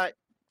this.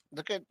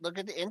 Look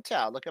at the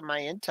Intel. Look at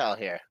my Intel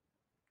here.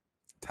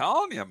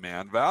 Telling you,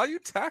 man, value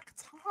tech,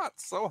 it's hot,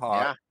 so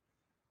hot. Yeah.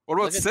 What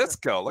about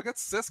Cisco? Look at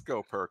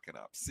Cisco perking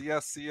up.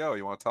 CSCO,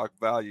 you want to talk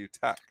value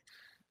tech?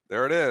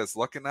 There it is.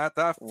 Looking at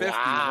that 50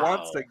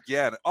 once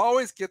again. It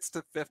always gets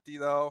to 50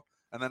 though,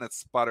 and then it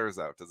sputters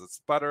out. Does it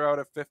sputter out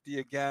at 50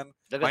 again?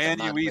 My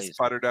NUE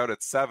sputtered out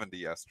at 70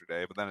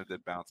 yesterday, but then it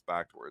did bounce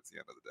back towards the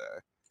end of the day.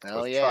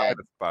 Oh, yeah. Trying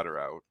to sputter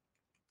out.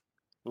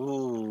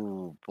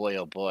 Ooh, boy,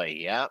 oh boy.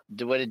 Yeah.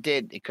 What it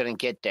did, it couldn't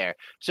get there.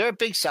 Is there a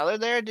big seller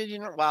there? Did you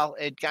know? Well,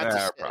 it got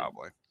to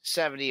probably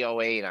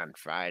 70.08 on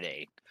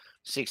Friday,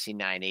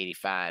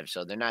 69.85.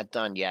 So they're not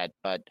done yet,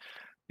 but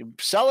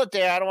sell it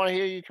there. I don't want to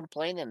hear you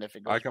complaining if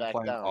it goes back down. I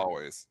complain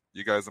always.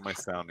 You guys are my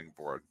sounding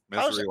board.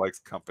 Misery likes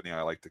company.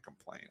 I like to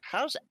complain.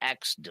 How's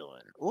X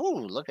doing?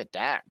 Ooh, look at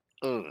that.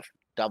 Ooh,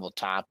 double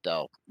top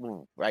though.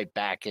 Ooh, right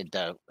back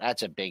into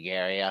that's a big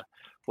area.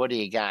 What do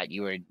you got?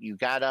 You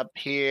got up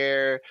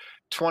here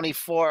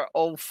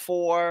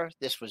 24.04.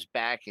 This was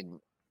back in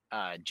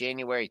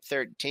January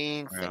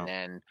 13th, and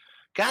then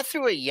got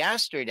through it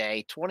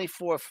yesterday.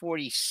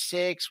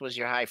 24.46 was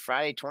your high.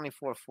 Friday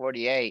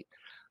 24.48.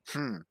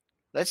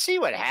 Let's see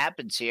what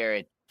happens here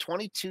at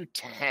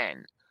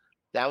 22.10.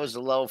 That was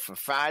the low for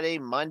Friday,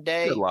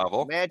 Monday. Good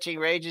level. Matching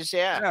ranges,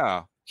 yeah.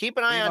 Yeah. Keep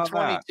an eye on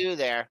 22 that.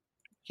 there.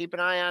 Keep an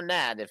eye on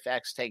that. If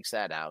X takes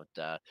that out,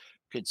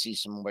 could see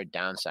some more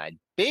downside.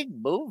 Big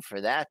move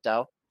for that,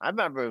 though. I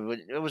remember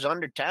it was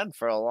under 10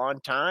 for a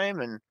long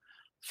time, and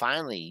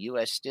finally,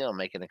 U.S. Steel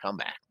making a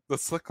comeback. The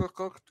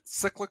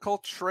cyclical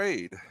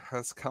trade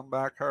has come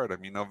back hard. I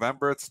mean,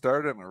 November it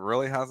started and it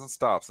really hasn't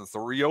stopped. Since the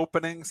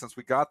reopening, since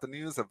we got the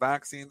news that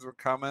vaccines were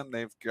coming,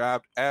 they've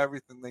grabbed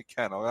everything they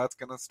can. Oh, that's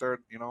going to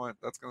start,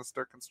 that's going to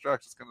start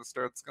construction.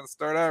 It's going to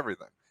start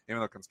everything,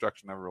 even though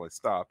construction never really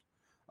stopped.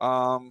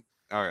 All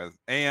right,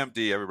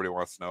 AMD, everybody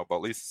wants to know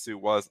about. Lisa Su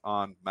was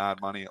on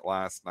Mad Money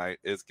last night,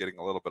 is getting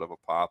a little bit of a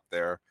pop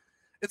there.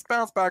 It's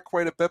bounced back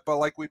quite a bit, but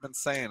like we've been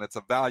saying, it's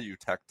a value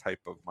tech type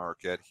of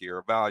market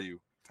here, value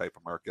type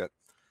of market.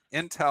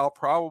 Intel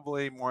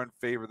probably more in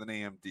favor than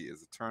AMD.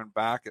 Is it turned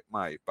back? It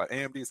might, but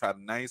AMD's had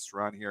a nice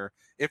run here.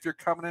 If you're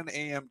coming in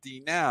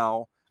AMD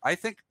now, I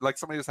think, like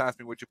somebody just asked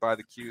me, would you buy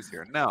the Qs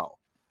here? No.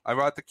 I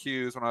bought the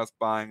Qs when I was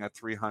buying at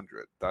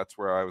 300. That's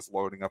where I was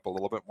loading up a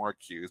little bit more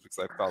Qs because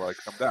I felt like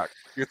come back.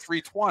 You're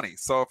 320.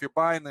 So if you're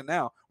buying them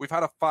now, we've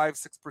had a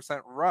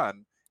 5-6%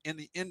 run in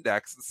the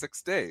index in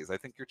 6 days. I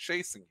think you're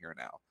chasing here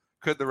now.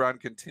 Could the run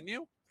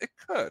continue? It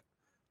could,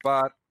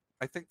 but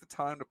I think the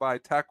time to buy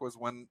tech was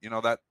when,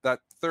 that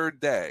third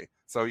day.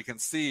 So you can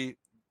see,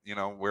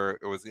 where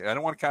it was. I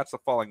don't want to catch the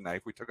falling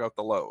knife. We took out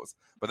the lows,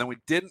 but then we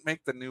didn't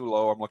make the new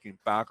low. I'm looking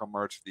back on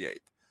March the 8th.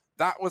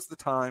 That was the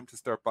time to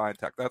start buying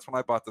tech. That's when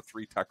I bought the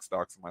 3 tech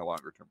stocks in my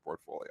longer term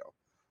portfolio.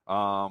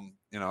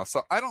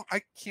 So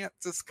I can't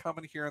just come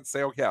in here and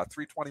say, oh yeah,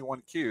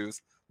 321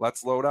 Qs.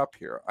 Let's load up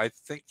here. I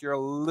think you're a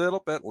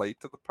little bit late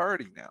to the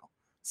party now.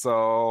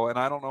 So, and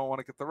I don't know, want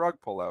to get the rug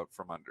pulled out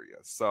from under you.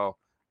 So,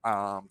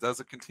 does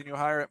it continue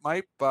higher? It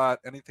might, but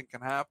anything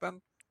can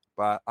happen.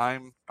 But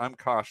I'm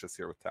cautious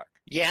here with tech.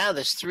 Yeah,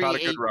 this 3 Not a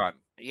good run.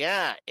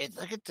 Yeah,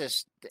 look at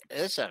this.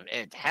 It's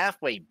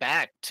halfway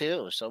back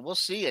too. So we'll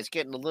see. It's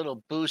getting a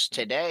little boost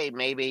today.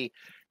 Maybe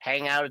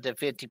hang out at the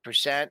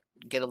 50%,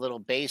 get a little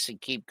base,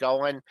 and keep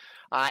going.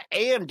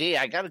 AMD,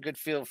 I got a good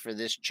feel for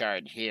this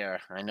chart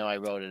here. I know I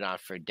wrote it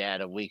off for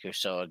dad a week or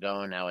so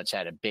ago. Now it's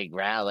had a big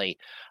rally.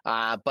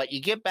 But you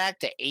get back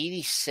to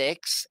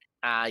 86.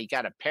 You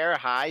got a pair of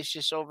highs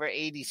just over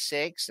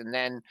 86, and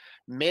then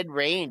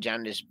mid-range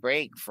on this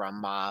break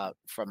from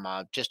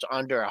just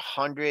under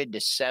 100 to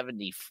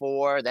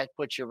 74. That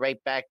puts you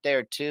right back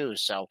there too.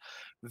 So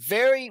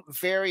very,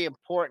 very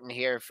important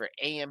here for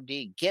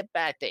AMD. Get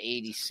back to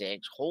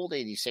 86, hold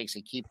 86,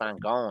 and keep on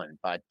going.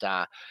 But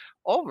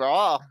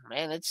overall,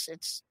 man,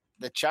 it's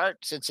the chart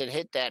since it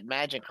hit that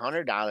magic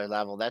 $100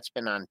 level. That's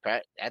been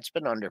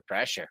under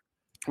pressure.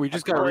 We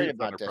just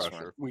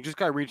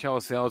got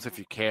retail sales, if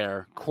you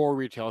care. Core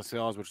retail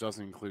sales, which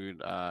doesn't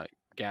include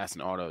gas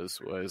and autos,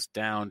 was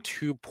down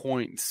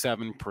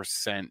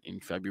 2.7% in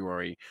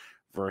February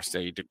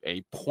versus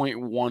a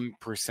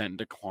 0.1%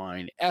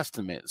 decline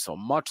estimate. So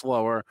much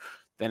lower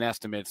than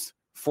estimates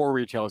for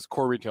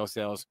core retail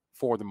sales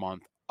for the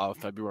month of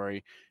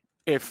February.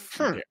 If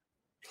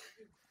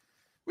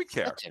we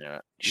care.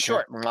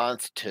 Short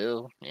month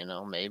too,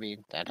 maybe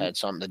that had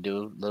something to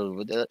do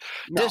with it.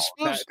 No,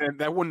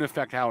 that wouldn't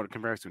affect how it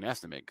compares to an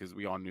estimate because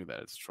we all knew that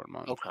it's a short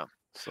month. Okay.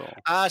 So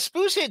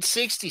Spruce hit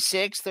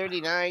 66,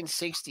 39,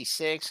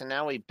 66, and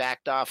now we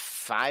backed off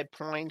 5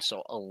 points,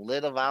 so a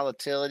little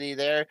volatility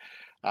there.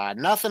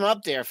 Nothing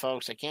up there,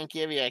 folks. I can't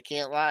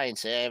lie and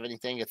say I have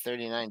anything at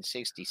 39,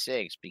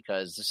 66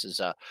 because this is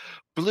a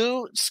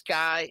blue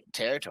sky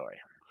territory.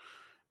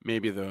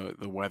 Maybe the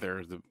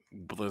weather, the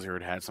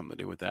blizzard had something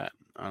to do with that.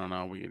 I don't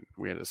know.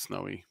 We had a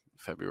snowy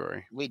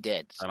February. We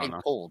did. And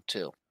cold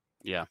too.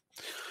 Yeah.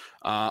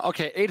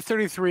 Okay,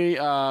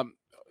 8:33.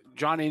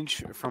 John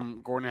Inch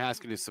from Gordon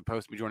Haskett is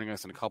supposed to be joining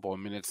us in a couple of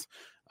minutes.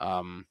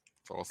 So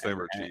we'll save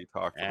our GE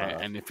talk for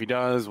that. And if he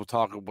does, we'll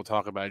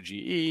talk about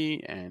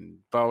GE and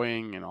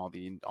Boeing and all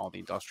the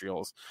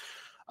industrials.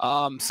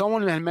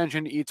 Someone had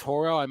mentioned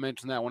eToro. I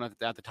mentioned that one at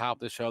the top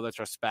of the show. That's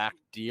our SPAC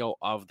deal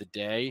of the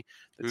day.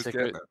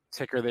 The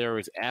ticker there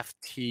is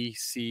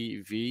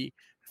FTCV,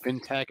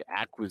 FinTech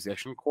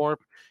Acquisition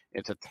Corp.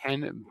 It's a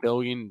 $10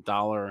 billion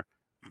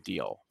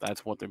deal.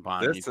 That's what they're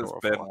buying. This has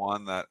been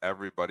one that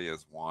everybody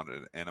has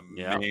wanted, and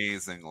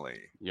amazingly.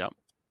 Yep.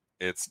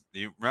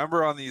 You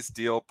remember on these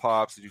deal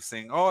pops, you're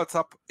saying, oh, it's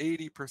up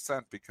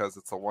 80% because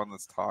it's the one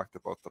that's talked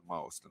about the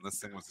most. And this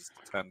thing was just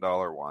a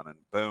 $10 one, and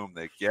boom,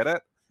 they get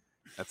it.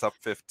 It's up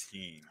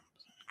 15.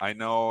 I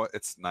know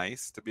it's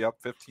nice to be up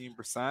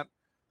 15%,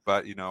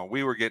 but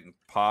we were getting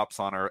pops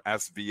on our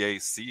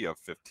SVAC of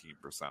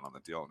 15% on the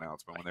deal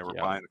announcement when they were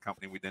buying a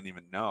company we didn't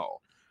even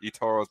know.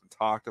 eToro has been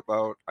talked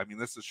about. I mean,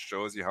 this just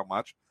shows you how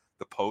much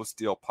the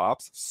post-deal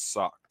pops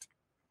sucked.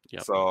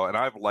 Yep. So, and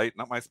I've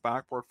lightened up my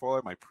SPAC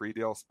portfolio, my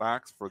pre-deal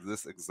SPACs, for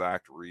this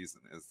exact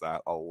reason, is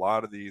that a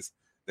lot of these,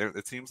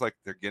 it seems like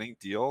they're getting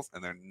deals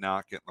and they're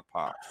not getting the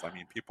pops. I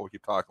mean, people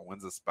keep talking,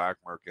 when's the SPAC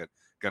market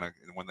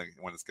when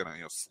it's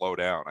gonna slow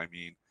down? I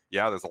mean,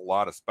 yeah, there's a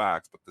lot of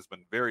SPACs, but there's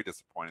been very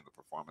disappointing the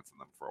performance in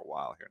them for a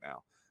while here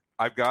now.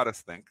 I've got to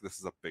think this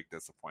is a big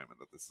disappointment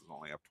that this is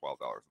only up $12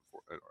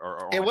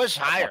 or it was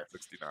higher.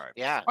 $69.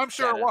 Yeah, I'm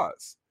sure it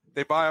was.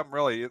 They buy them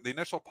really. The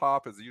initial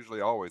pop is usually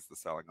always the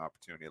selling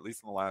opportunity, at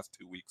least in the last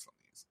 2 weeks on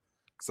these.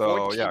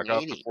 So yeah, I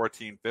got up to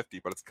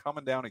 $14.50, but it's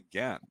coming down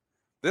again.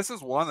 This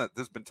is one that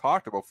has been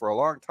talked about for a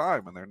long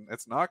time, and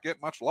it's not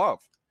getting much love.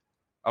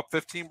 Up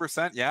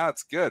 15%, yeah,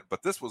 it's good,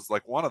 but this was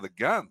like one of the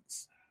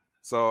guns.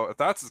 So if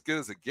that's as good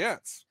as it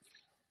gets,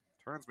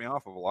 turns me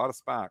off of a lot of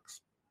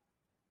SPACs.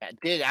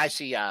 Did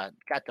actually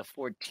got the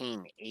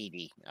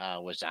 1480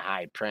 was a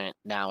high print.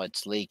 Now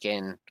it's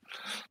leaking.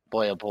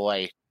 Boy, oh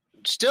boy.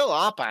 Still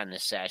up on the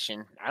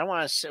session. I don't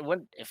want to see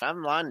if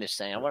I'm on this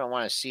thing. I wouldn't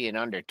want to see it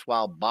under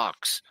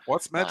 $12.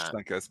 What's Mitch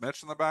think? Is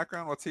Mitch in the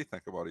background? What's he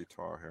think about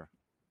eToro here?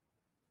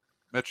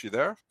 Mitch, you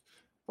there?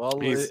 Well,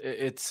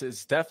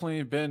 it's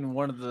definitely been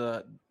one of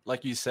the,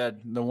 like you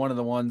said, one of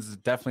the ones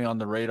definitely on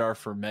the radar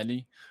for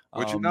many.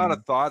 Would you not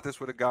have thought this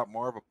would have got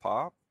more of a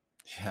pop?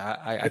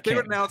 Yeah, if they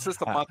would announce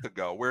this a month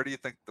ago, where do you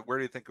think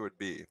it would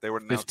be? If they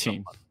would announce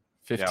 15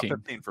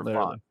 for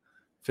fun.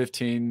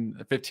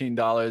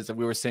 $15, and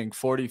we were seeing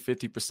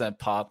 40-50%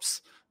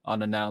 pops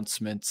on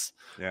announcements.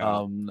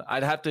 Yeah.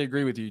 I'd have to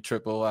agree with you,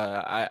 Triple.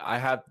 I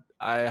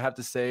have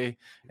to say,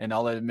 and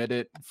I'll admit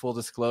it, full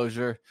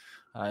disclosure,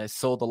 I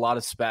sold a lot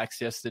of SPACs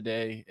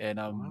yesterday, and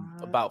I'm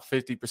about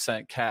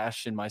 50%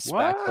 cash in my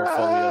SPAC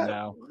portfolio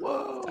now.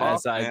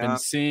 As I've been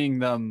seeing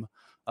them.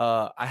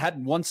 I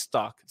had one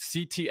stock,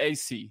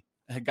 CTAC,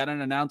 had got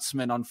an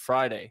announcement on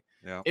Friday.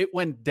 Yeah. It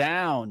went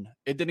down.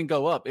 It didn't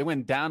go up. It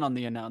went down on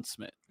the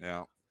announcement.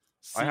 Yeah.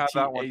 CTAC. I had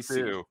that one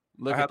too.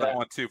 I had that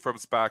one too from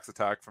SPACs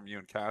Attack from you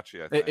and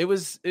Catchy. I think. It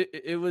was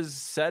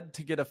said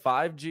to get a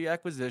 5G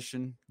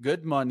acquisition,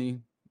 good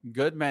money,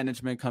 good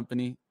management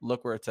company.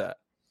 Look where it's at.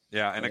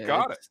 Yeah, and it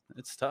got it.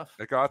 It's tough.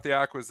 It got the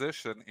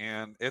acquisition,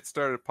 and it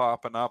started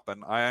popping up,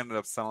 and I ended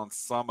up selling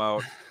some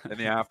out in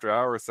the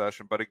after-hour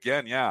session. But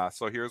again, yeah,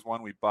 so here's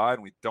one we buy,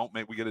 and we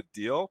get a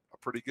deal, a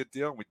pretty good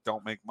deal, and we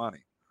don't make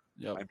money.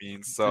 Yep. I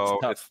mean, so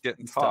it's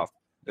getting tough.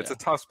 It's a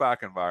tough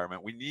SPAC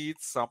environment. We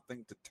need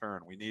something to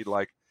turn. We need,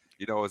 like,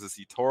 is this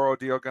eToro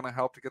deal going to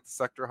help to get the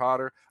sector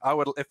hotter?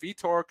 If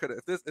eToro could,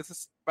 if it's a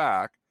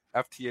SPAC,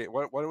 FTA,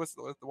 what was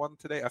the one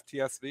today?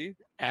 FTSV?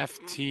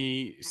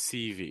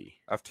 FTCV.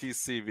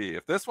 FTCV.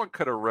 If this one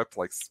could have ripped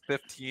like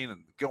 15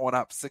 and going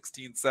up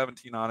 16,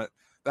 17 on it,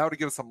 that would have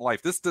given some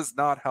life. This does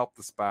not help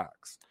the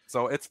SPACs.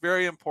 So it's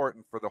very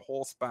important for the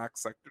whole SPAC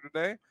sector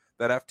today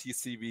that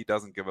FTCV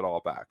doesn't give it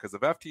all back. Because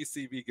if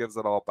FTCV gives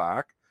it all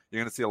back,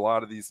 you're going to see a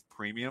lot of these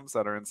premiums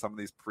that are in some of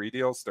these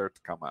pre-deals start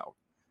to come out.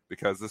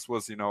 Because this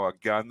was, a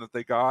gun that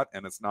they got,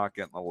 and it's not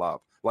getting the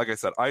love. Like I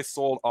said, I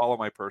sold all of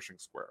my Pershing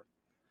Square.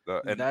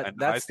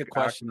 That's the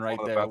question right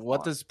there.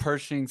 What does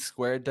Pershing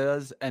Square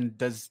does, and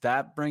does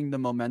that bring the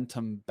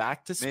momentum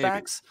back to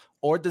SPACs,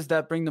 or does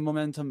that bring the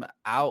momentum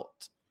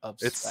out of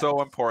SPACs? It's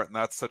so important.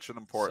 That's such an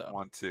important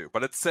one too.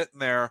 But it's sitting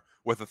there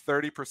with a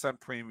 30%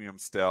 premium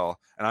still,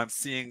 and I'm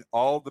seeing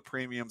all the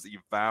premiums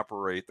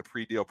evaporate. The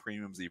pre-deal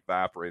premiums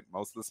evaporate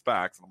most of the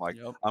SPACs, and I'm like,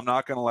 I'm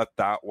not going to let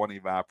that one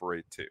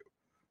evaporate too.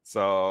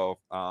 So,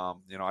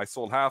 I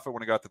sold half of it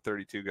when I got to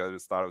 32 because I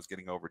just thought I was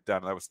getting overdone.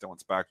 And I was still in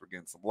SPACs, we're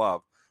getting some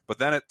love. But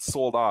then it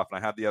sold off,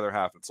 and I had the other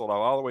half, and sold out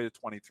all the way to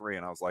 23.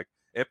 And I was like,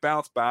 it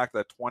bounced back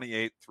that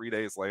 28 3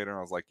 days later. And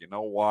I was like, you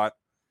know what?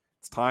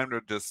 It's time to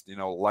just,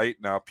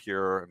 lighten up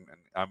here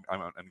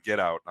and get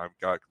out. And I've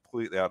got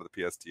completely out of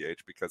the PSTH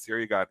because here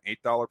you got an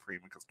 $8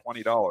 premium because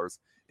 $20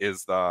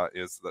 is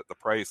the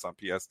price on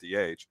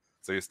PSTH.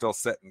 So you're still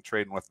sitting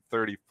trading with a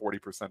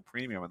 30-40%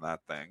 premium in that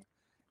thing.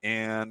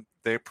 And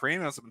their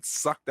premiums have been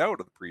sucked out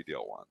of the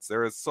pre-deal ones.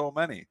 There is so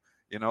many.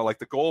 Like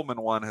the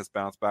Goldman one has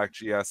bounced back,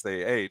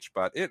 GSAH,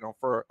 but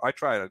I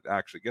tried to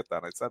actually get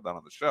that. I said that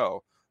on the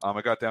show.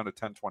 I got down to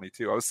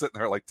 1022. I was sitting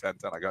there like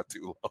 1010. I got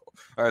too low.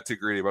 I got too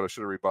greedy, but I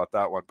should have rebought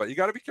that one. But you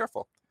got to be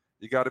careful.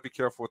 You got to be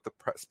careful with the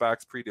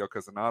SPACs pre-deal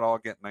because they're not all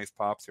getting nice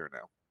pops here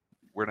now.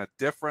 We're in a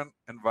different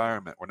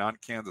environment. We're not in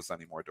Kansas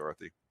anymore,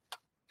 Dorothy.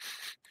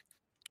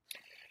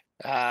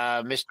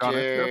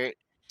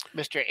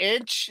 Mr.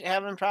 Inch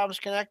having problems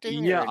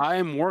connecting? Yeah, I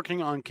am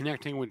working on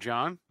connecting with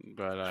John,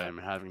 but I'm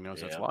having no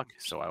such luck,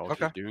 so I will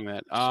keep doing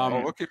that.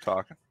 We'll keep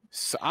talking.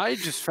 So I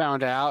just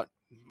found out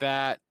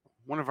that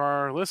one of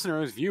our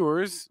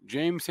viewers,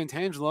 James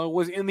Santangelo,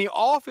 was in the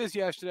office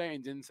yesterday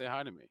and didn't say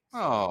hi to me.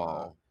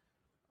 So,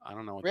 I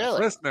don't know what really?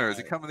 Listeners,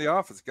 you come to the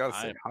office, you got to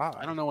say hi.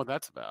 I don't know what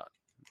that's about.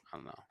 I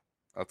don't know.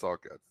 That's all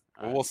good.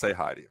 Well, we'll say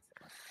hi to you.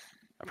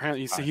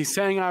 Apparently, he's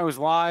saying I was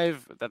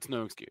live. But that's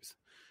no excuse.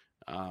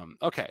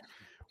 Okay.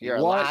 You're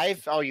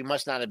live? Oh, you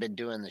must not have been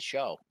doing the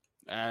show.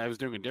 I was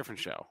doing a different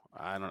show.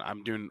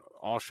 I'm doing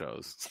all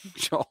shows.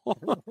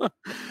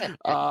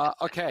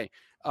 Okay.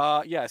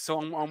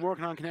 So I'm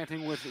working on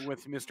connecting with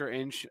Mr.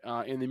 Inch.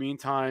 In the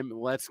meantime,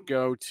 let's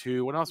go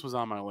to what else was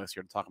on my list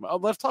here to talk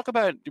about. Let's talk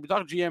about. Did we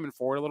talk GM and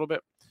Ford a little bit?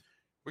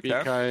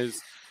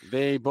 Because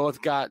they both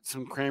got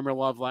some Kramer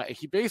love.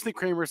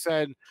 Kramer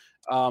said,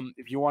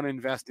 if you want to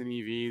invest in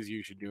EVs,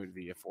 you should do it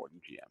via Ford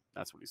and GM.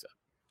 That's what he said.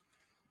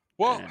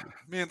 Well, And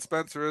me and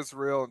Spencer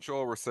Israel and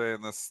Joel were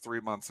saying this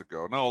 3 months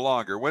ago. No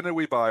longer. When did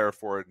we buy our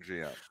Ford and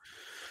GM?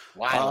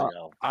 While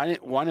ago. I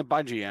didn't want to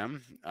buy GM.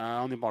 I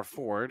only bought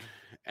Ford,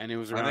 and it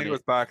was around. I think it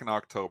was back in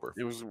October.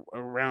 It was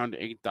around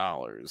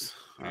 $8.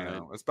 Yeah,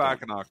 it was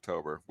back in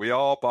October. We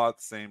all bought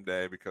the same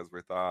day because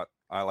we thought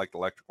I liked the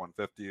electric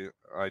 150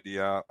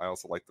 idea. I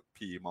also liked the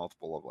PE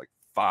multiple of like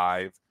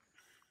 5,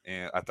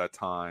 and at that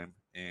time,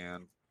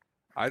 and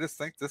I just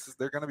think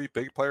they're going to be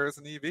big players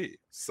in EV.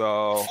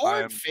 So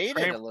Ford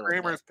faded a little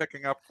Kramer's bit.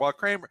 picking up. Well,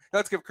 Kramer,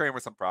 let's give Kramer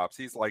some props.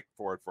 He's liked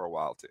Ford for a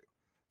while too.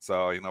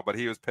 So, but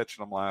he was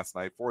pitching them last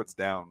night. Ford's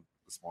down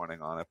this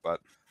morning on it, but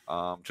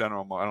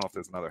General, I don't know if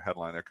there's another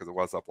headline there because it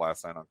was up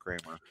last night on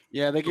Kramer.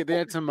 Yeah, they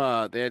had some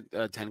they had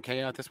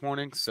 10K out this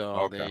morning. So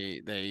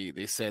Okay.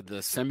 they said the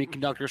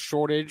semiconductor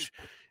shortage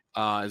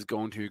is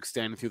going to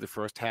extend through the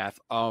first half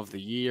of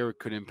the year. It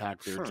could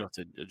impact their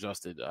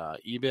adjusted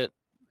EBIT,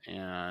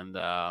 and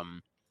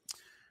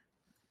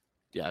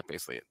yeah,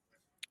 basically it.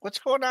 What's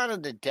going on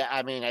in the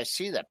I mean, I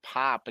see that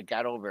pop. It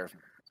got over.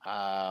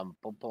 Boom,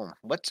 boom.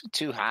 What's the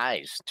two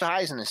highs? Two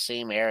highs in the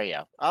same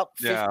area. Up.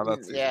 50, Yeah,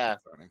 that's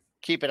concerning.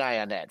 Keep an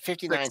eye on that.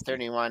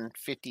 59.31,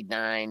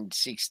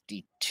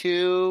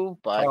 59.62.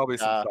 But probably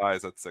some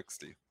size at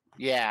 60.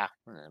 Yeah.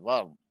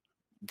 Well,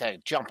 they're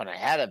jumping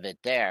ahead of it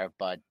there,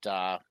 but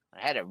I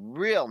had a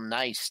real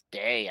nice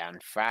day on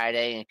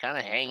Friday and kind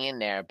of hang in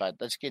there. But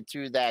let's get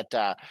through that.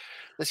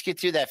 Let's get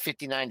through that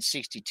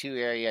 59.62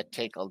 area.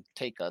 Take a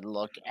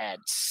look at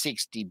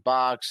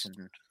 $60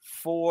 and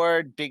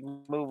Ford, big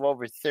move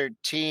over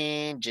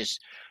 13.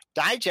 Just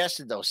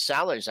digested those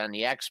sellers on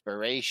the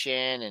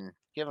expiration and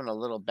giving a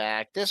little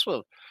back. This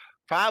will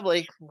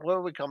probably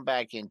where we come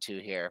back into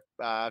here.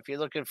 If you're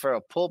looking for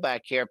a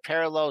pullback here,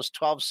 parallels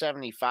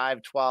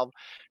 1275,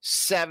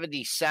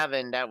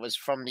 1277. That was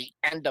from the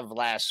end of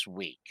last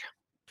week.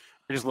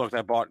 I just looked.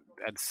 I bought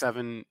at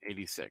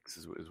 786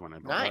 is when I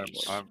bought.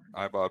 Nice.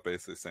 I bought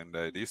basically the same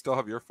day. Do you still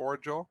have your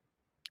Ford, Joel?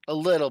 A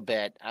little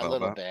bit. I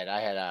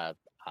had a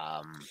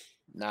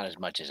not as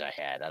much as I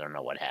had. I don't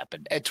know what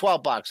happened. At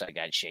 $12, I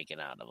got shaken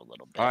out of a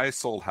little bit. I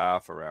sold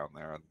half around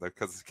there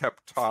because it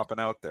kept topping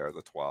out there,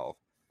 the 12.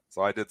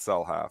 So I did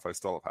sell half. I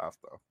still have half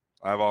though.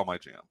 I have all my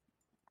GM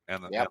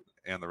and the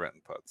and the written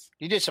puts.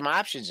 You did some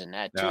options in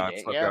that too. Yeah,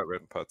 I've got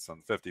written puts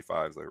on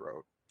 55s. I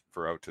wrote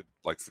for out to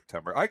like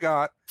September. I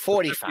got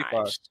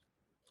 45.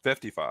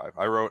 55.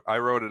 I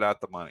wrote it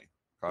at the money.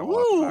 I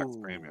wanted the max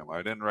premium. I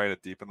didn't write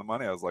it deep in the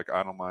money. I was like,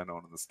 I don't mind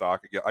owning the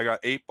stock. I got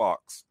 $8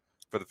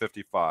 for the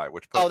 55,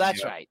 which put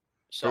that's right.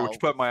 So which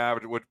put my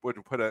average would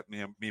put at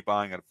me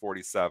buying at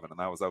 47, and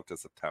that was out to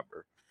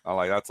September. I'm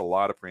like, that's a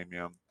lot of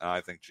premium. And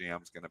I think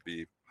GM's going to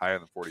be higher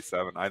than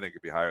 47. I think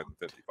it'd be higher than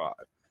 55.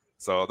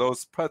 So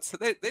those puts,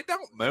 they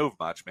don't move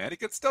much, man. You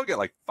could still get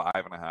like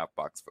 $5.50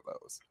 for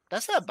those.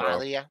 That's not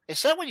bother you.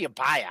 It's not when you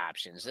buy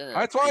options.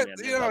 That's why,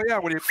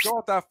 when you go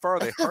out that far,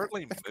 they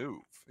hardly move.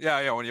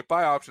 Yeah, when you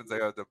buy options,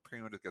 the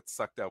premium just gets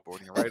sucked out, but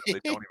when you write them,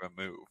 they don't even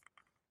move.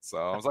 So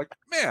I was like,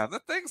 man, the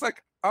thing's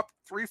like up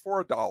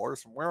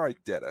 $3-4 from where I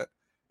did it.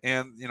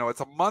 And,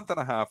 it's a month and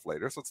a half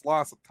later, so it's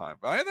lots of time.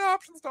 But the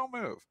options don't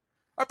move.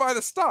 I buy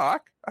the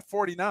stock at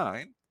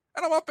 49,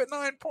 and I'm up at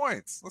 9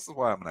 points. This is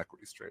why I'm an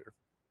equities trader.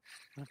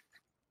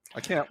 I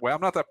can't wait. I'm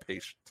not that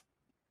patient.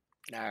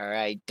 All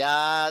right.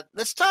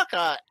 Let's talk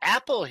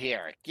Apple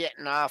here.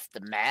 Getting off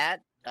the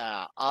mat,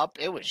 up.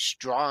 It was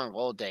strong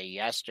all day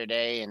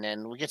yesterday, and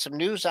then we get some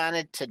news on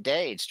it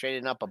today. It's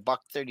trading up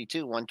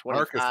 $1.32, 125.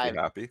 Marcus will be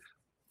happy.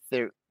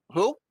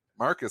 Who?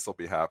 Marcus will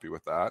be happy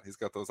with that. He's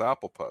got those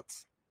Apple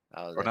puts.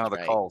 Oh, or now the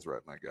call's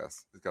written, I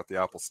guess. He's got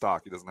the Apple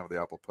stock. He doesn't have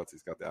the Apple puts.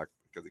 He's got the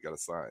because he got a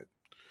side.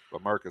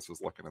 But Marcus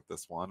was looking at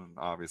this one, and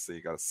obviously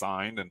he got a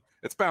signed, and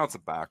it's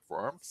bouncing back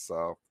for him.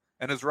 So,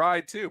 and his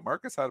ride too.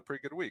 Marcus had a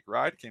pretty good week.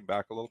 Ride came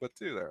back a little bit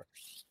too there.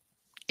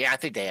 Yeah, I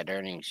think they had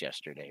earnings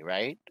yesterday,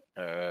 right?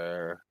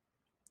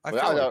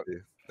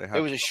 It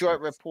was a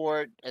short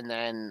report, and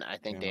then I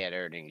think they had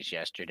earnings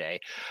yesterday.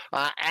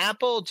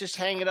 Apple just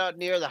hanging out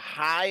near the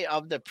high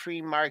of the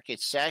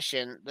pre-market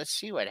session. Let's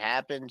see what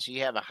happens.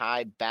 You have a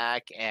high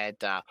back at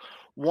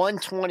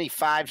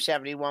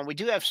 125.71. We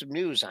do have some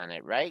news on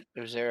it, right?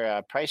 Was there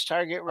a price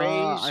target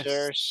raise,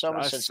 or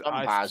someone said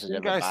something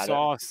positive about it? I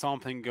saw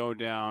something go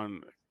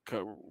down,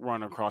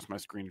 run across my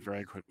screen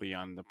very quickly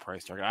on the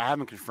price target. I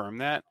haven't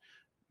confirmed that,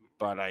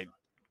 but I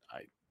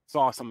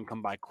saw someone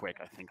come by quick,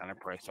 I think, on a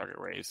price target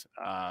raise.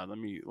 Let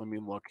me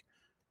look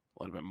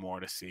a little bit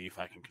more to see if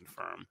I can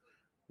confirm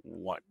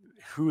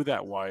who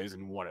that was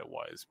and what it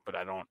was, but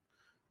I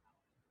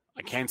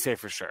can't say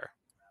for sure.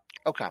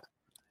 Okay.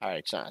 All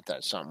right, so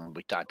that's something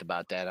we talked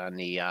about that on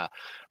the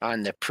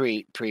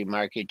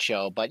pre-market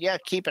show. But yeah,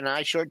 keep an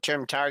eye,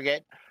 short-term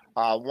target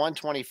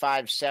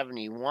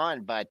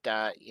 125.71. But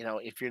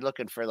if you're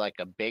looking for like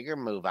a bigger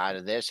move out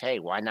of this, hey,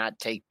 why not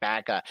take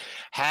back a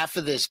half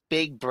of this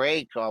big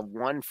break of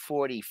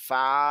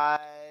 145?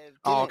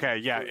 Oh, okay,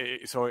 yeah.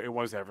 So it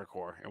was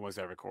Evercore. It was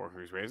Evercore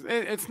who's raised.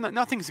 It's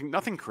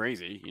nothing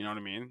crazy. You know what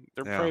I mean?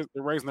 They're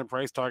raising their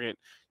price target.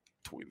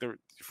 They're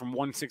from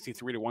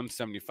 163 to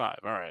 175.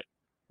 All right,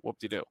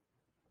 whoop-de-doo.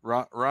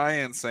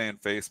 Ryan saying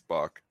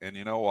Facebook, and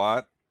you know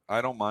what?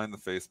 I don't mind the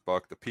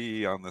Facebook. The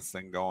PE on this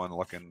thing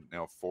looking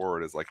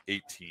forward is like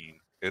 18.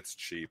 It's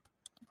cheap.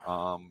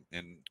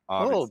 And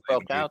obviously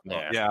broke out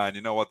there. Yeah, and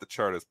you know what? The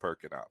chart is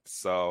perking up.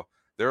 So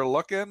they're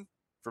looking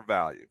for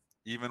value,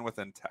 even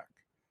within tech.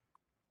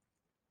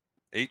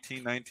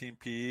 18, 19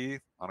 PE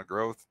on a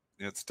growth.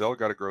 It's still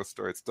got a growth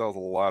story. It still has a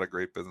lot of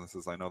great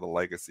businesses. I know the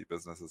legacy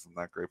business isn't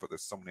that great, but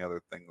there's so many other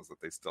things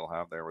that they still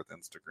have there with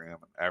Instagram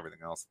and everything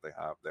else that they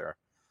have there.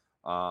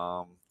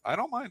 I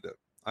don't mind it.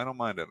 I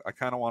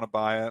kind of want to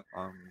buy it.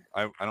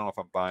 I don't know if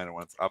I'm buying it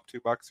when it's up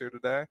 $2 here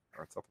today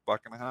or it's up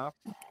 $1.50.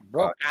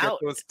 Broke out.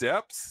 Those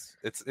dips.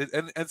 It's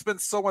been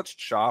so much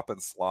chop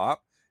and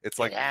slop. It's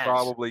like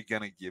probably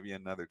going to give you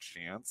another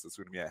chance. It's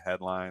going to be a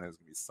headline. There's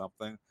going to be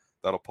something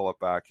that'll pull it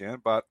back in.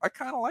 But I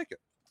kind of like it.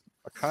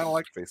 I kind of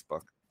like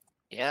Facebook.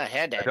 Yeah,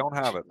 I don't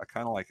have it. I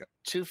kind of like it.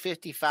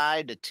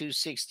 255 to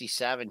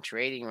 267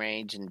 trading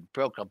range and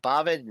broke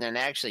above it and then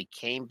actually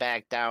came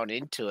back down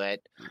into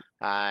it.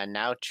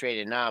 Now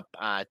trading up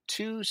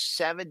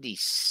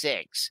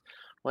 276.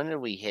 When did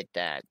we hit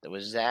that?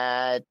 Was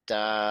that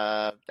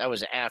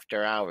was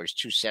after hours,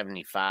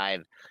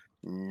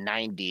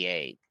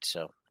 275.98.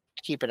 So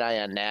keep an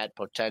eye on that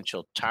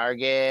potential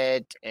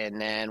target.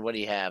 And then what do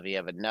you have? You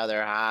have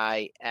another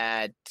high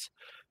at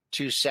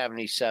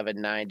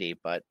 277.90,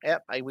 but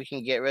we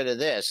can get rid of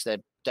this.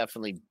 That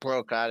definitely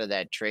broke out of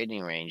that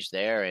trading range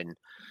there, and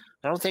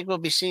I don't think we'll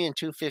be seeing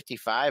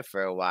 255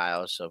 for a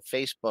while. So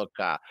Facebook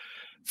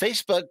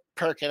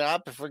perking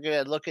up. If we're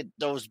gonna look at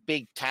those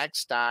big tech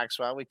stocks,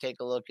 why don't we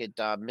take a look at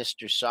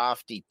Mr.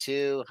 Softy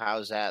too?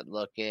 How's that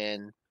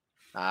looking?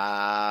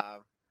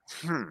 Got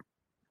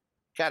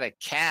a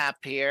cap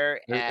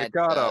here. It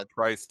got a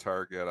price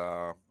target,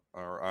 or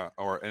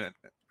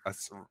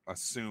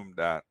assumed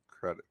that.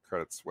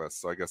 Credit Suisse.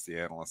 So I guess the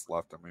analyst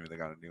left, or maybe they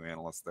got a new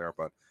analyst there,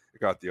 but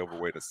it got the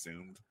overweight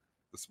assumed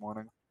this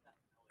morning.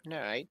 All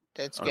right.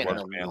 That's getting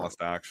an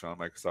analyst action on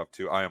Microsoft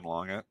too. I am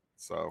long it,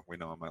 so we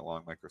know I might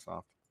long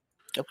Microsoft.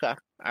 Okay.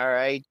 All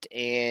right.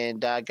 And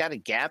got a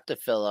gap to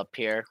fill up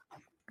here.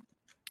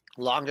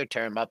 Longer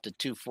term up to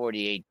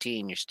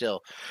 240.18. You're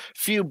still a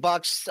few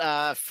bucks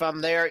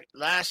from there.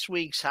 Last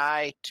week's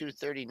high,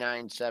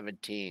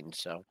 239.17.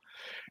 So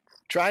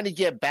trying to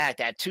get back.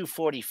 That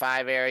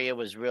 245 area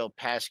was real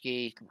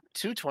pesky.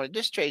 220.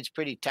 This trade's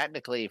pretty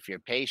technically if you're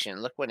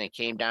patient. Look when it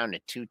came down to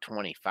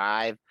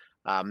 225.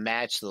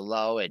 Matched the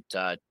low at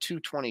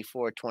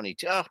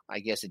 224.22. Oh, I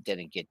guess it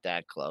didn't get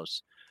that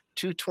close.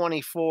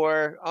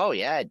 224. Oh,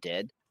 yeah, it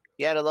did.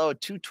 You had a low of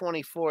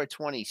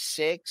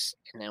 224.26.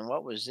 And then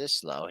what was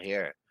this low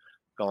here?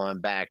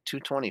 Going back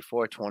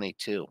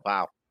 224.22.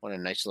 Wow. What a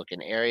nice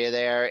looking area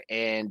there.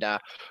 And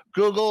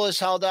Google has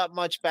held up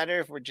much better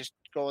if we're just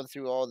going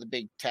through all the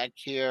big tech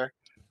here.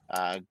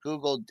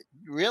 Google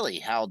really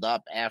held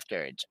up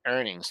after its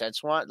earnings.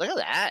 That's one. Look at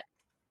that.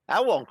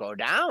 That won't go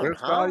down.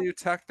 There's value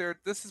tech there.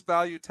 This is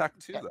value tech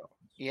too, though.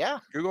 Yeah.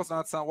 Google's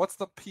not sound. What's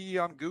the P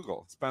on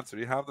Google, Spencer?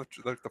 Do you have the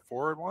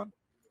forward one?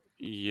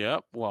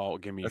 Yep. Well,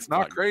 give me. It's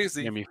not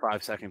crazy. Give me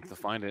 5 seconds to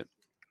find it.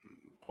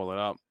 Pull it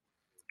up.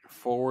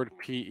 Forward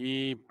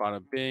PE.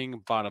 Bada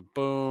bing. Bada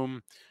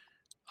boom.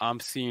 I'm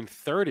seeing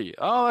 30.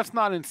 Oh, that's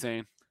not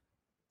insane.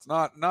 It's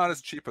not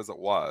as cheap as it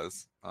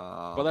was.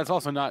 But that's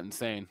also not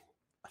insane.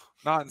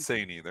 Not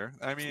insane either.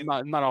 I mean,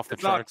 not off the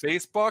charts. Not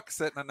Facebook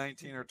sitting at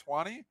 19 or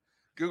 20.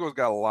 Google's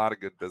got a lot of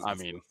good businesses.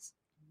 I mean,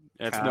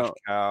 it's Cash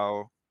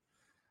Cow.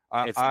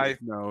 I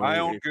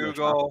own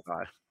Google.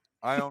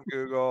 I own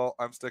Google.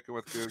 I'm sticking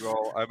with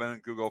Google. I've been in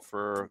Google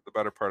for the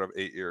better part of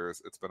 8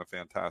 years. It's been a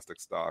fantastic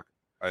stock.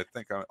 I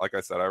think, like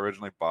I said, I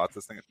originally bought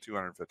this thing at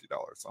 $250,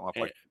 so I'm up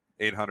like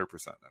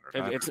 800%.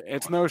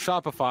 It's no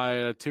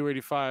Shopify at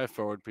 285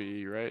 forward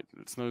PE, right?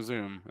 It's no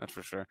Zoom, that's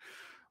for sure.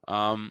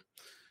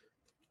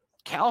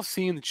 Cal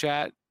C in the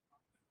chat,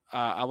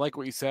 I like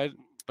what you said,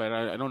 but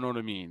I don't know what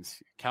it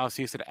means. Cal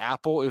C said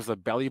Apple is the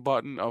belly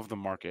button of the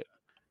market.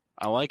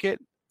 I like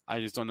it. I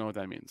just don't know what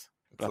that means.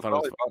 It's the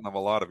belly button of a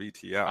lot of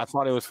ETFs. I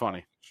thought it was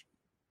funny.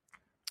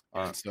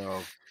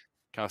 So,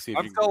 Cal C,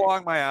 I'm still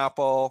long my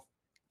Apple.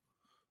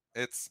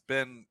 It's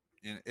been,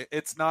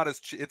 it's not as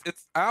cheap.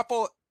 It's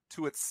Apple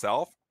to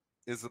itself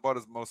is about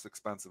as most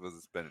expensive as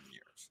it's been in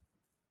years.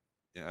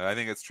 I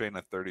think it's trading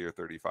at 30 or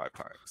 35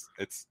 times.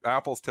 It's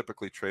Apple's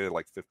typically traded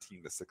like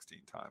 15 to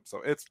 16 times.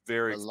 So it's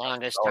very the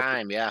longest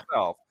time, yeah.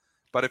 Itself.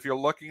 But if you're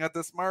looking at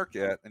this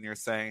market and you're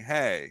saying,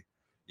 hey,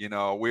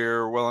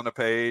 we're willing to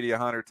pay 80,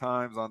 100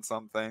 times on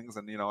some things,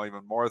 and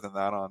even more than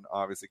that on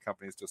obviously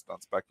companies just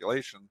on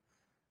speculation.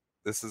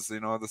 This is,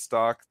 the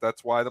stock.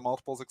 That's why the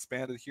multiples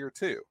expanded here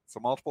too.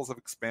 So multiples have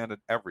expanded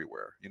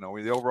everywhere.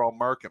 The overall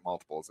market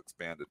multiples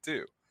expanded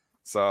too.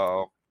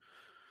 So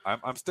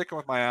I'm sticking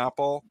with my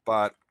Apple.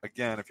 But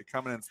again, if you're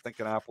coming in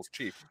thinking Apple's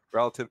cheap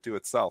relative to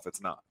itself, it's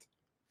not.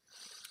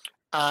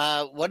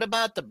 What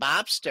about the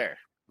Bobster?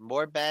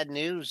 More bad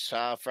news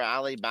for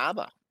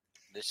Alibaba.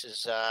 This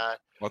is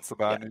what's the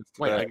bad news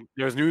today? Wait,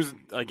 there's news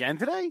again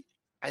today?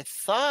 I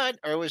thought,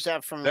 or was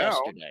that from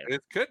yesterday?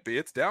 It could be.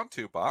 It's down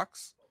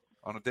 $2.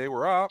 on a day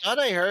we're up. Thought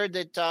I heard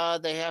that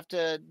they have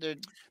to.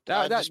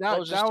 That was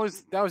out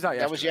yesterday.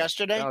 That was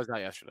yesterday. That was out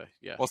yesterday.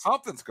 Yeah. Well,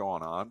 something's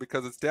going on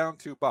because it's down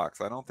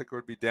 $2. I don't think it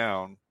would be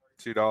down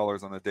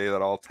 $2 on a day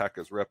that all tech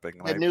is ripping.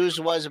 The news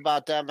was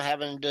about them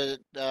having to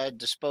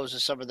dispose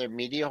of some of their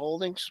media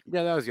holdings.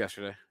 Yeah, that was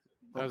yesterday.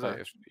 That was out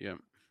yesterday. Yeah.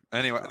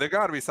 Anyway, there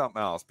got to be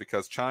something else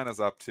because China's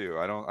up too.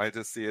 I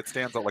just see it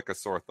stands out like a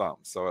sore thumb.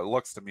 So it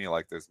looks to me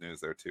like there's news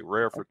there too.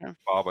 Rare for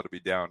Baba to be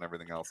down,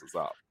 everything else is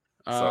up.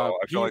 So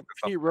I feel like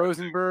Pete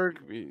Rosenberg,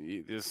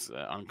 this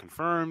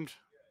unconfirmed,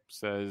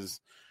 says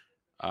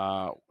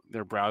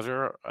their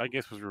browser, I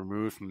guess, was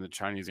removed from the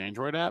Chinese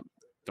Android app.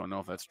 Don't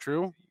know if that's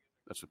true.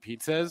 That's what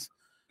Pete says.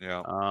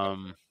 Yeah.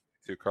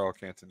 To Carl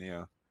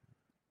Cantonilla.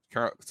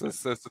 That's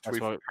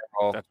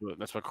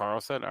what Carl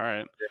said. All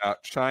right. Yeah.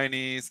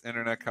 Chinese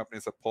internet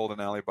companies have pulled an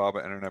Alibaba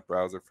internet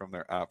browser from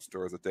their app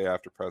stores a day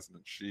after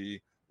President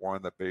Xi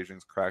warned that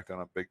Beijing's crackdown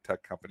on big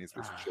tech companies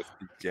was just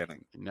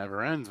beginning. It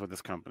never ends with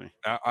this company.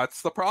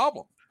 That's the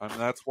problem. And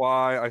that's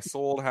why I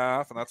sold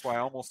half, and that's why I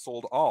almost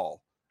sold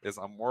all. Is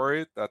I'm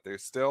worried that they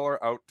still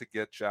are out to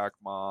get Jack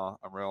Ma.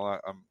 I'm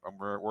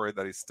worried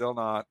that he's still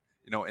not,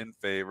 in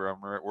favor.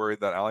 I'm worried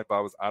that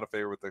Alibaba's out of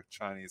favor with the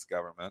Chinese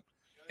government,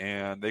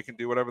 and they can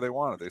do whatever they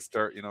want. If they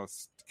start,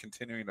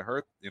 continuing to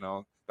hurt,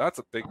 that's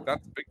big time.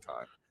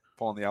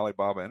 Pulling the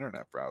Alibaba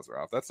internet browser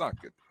off. That's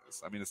not good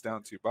news. I mean, it's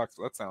down $2.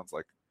 So that sounds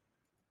like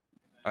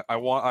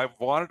I've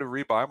wanted to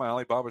rebuy my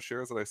Alibaba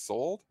shares that I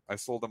sold. I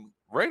sold them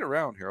right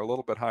around here, a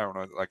little bit higher when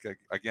I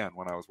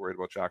was worried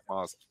about Jack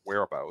Ma's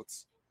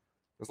whereabouts.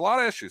 There's a lot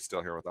of issues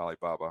still here with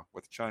Alibaba,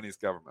 with the Chinese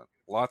government.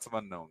 Lots of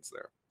unknowns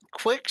there.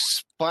 Quick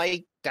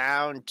spike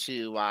down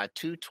to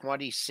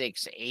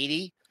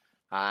 226.80.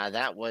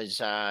 That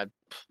was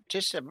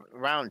just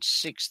around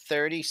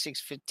 6:30,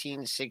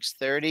 6:15,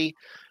 6:30.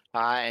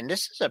 And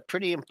this is a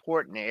pretty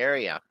important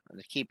area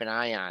to keep an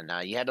eye on.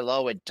 You had a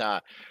low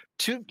at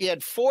you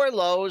had four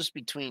lows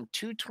between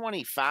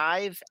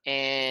 225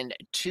 and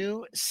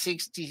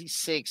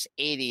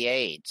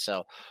 266.88.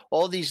 So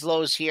all these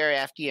lows here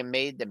after you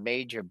made the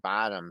major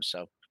bottom.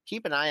 So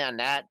keep an eye on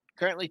that.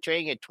 Currently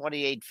trading at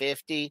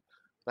 28.50.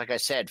 Like I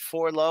said,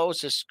 four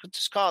lows.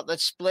 Let's call it.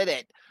 Let's split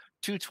it.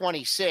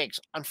 226.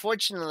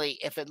 Unfortunately,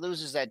 if it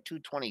loses that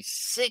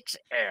 226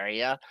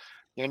 area,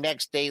 your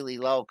next daily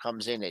low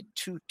comes in at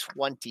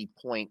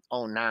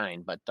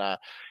 220.09. But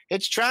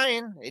it's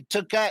trying. It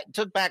took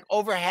back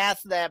over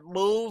half of that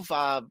move.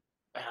 The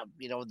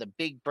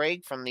big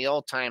break from the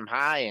all-time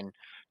high, and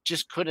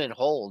just couldn't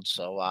hold.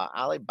 So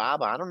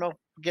Alibaba, I don't know,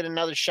 get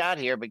another shot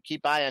here, but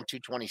keep eye on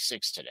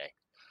 226 today.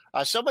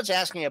 Someone's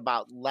asking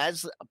about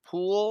Leslie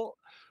Pools.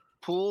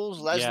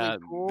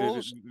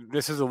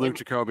 This is a Luke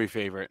Jacoby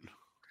favorite.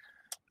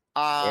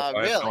 I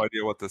really? have no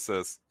idea what this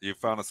is. You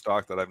found a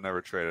stock that I've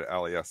never traded,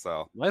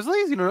 AliSL.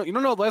 Leslie's? You don't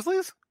know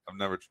Leslie's? I've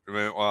never.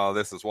 Well,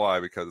 this is why,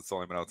 because it's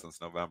only been out since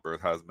November.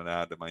 It hasn't been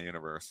added to my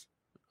universe.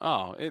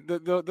 Oh,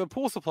 the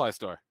pool supply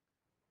store.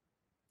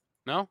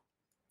 No.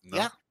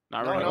 Yeah.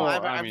 Not no, really. no.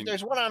 I mean,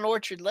 there's one on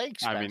Orchard Lake.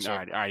 Spencer.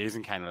 All right. He's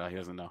in Canada. He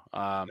doesn't know.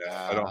 I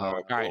don't know.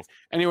 All right.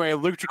 Anyway,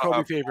 Luke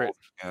Jacoby favorite.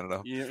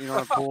 Canada. You don't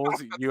have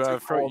pools. You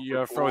have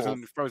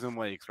frozen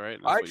lakes, right?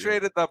 I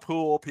traded the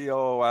pool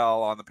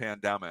POL on the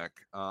pandemic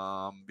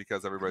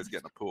because everybody's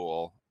getting a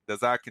pool.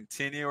 Does that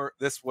continue?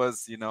 This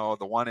was, the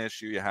one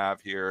issue you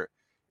have here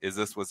is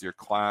this was your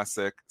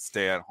classic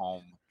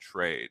stay-at-home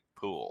trade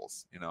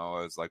pools.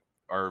 It's like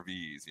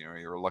RVs.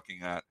 You're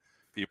looking at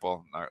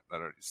people that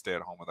are stay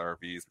at home with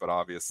RVs, but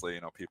obviously,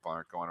 people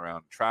aren't going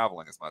around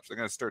traveling as much. They're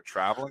going to start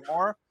traveling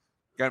more.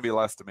 Going to be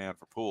less demand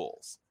for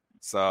pools.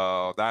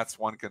 So that's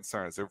one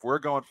concern. So if we're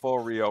going full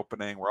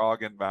reopening, we're all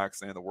getting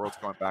vaccinated, the world's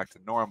going back to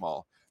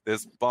normal.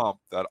 This bump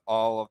that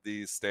all of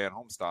these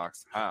stay-at-home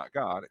stocks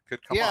got, it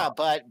could come up.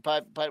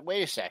 but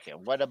wait a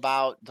second. What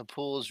about the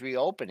pools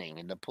reopening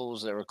and the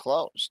pools that were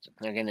closed?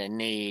 They're going to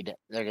need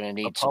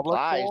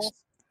supplies.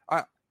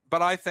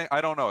 But I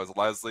don't know. Is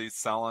Leslie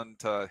selling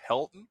to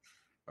Hilton?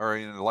 Or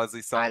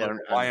Leslie selling to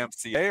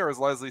YMCA, or is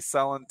Leslie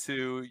selling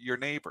to your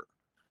neighbor's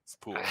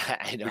pool?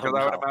 I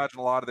would imagine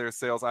a lot of their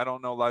sales. I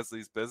don't know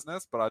Leslie's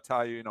business, but I'll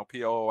tell you,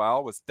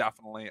 POL was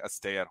definitely a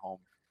stay-at-home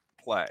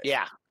play.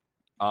 Yeah.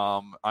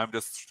 I'm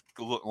just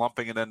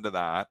lumping it into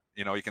that.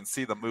 You can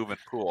see the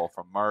movement pool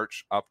from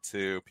March up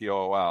to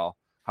POL,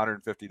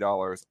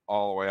 $150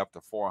 all the way up to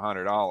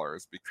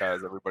 $400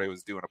 because everybody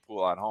was doing a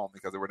pool at home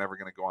because they were never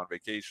going to go on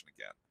vacation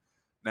again.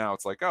 Now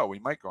it's like, oh, we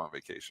might go on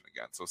vacation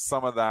again. So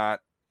some of that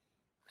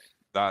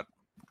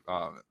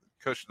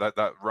cushion,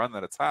 that run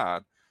that it's had,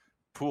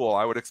 pool,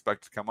 I would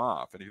expect to come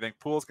off. And if you think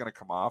pool's going to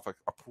come off, a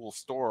pool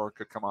store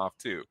could come off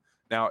too.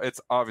 Now,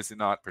 it's obviously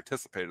not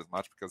participated as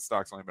much because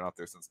stock's only been out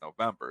there since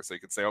November. So you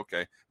could say,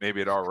 okay,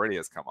 maybe it already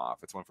has come off.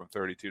 It's went from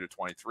 32 to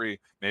 23.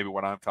 Maybe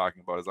what I'm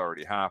talking about has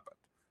already happened.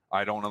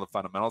 I don't know the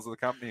fundamentals of the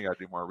company. You got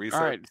to do more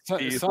research. All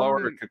right.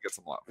 Lower, it could get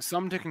some love.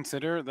 Some to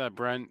consider that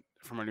Brent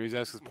from our news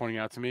desk is pointing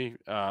out to me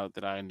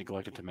that I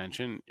neglected to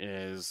mention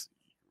is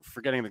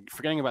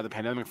forgetting about the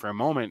pandemic for a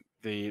moment.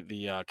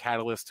 The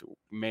catalyst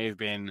may have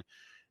been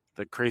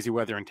the crazy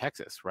weather in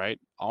Texas, right?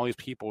 All these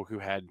people who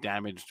had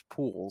damaged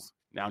pools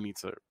now need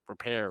to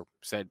repair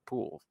said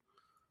pools.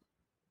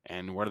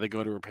 And where do they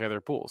go to repair their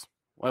pools?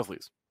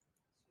 Leslie's.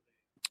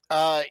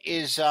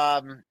 Is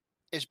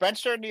Brent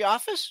still in the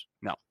office?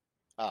 No.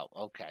 Oh,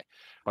 okay.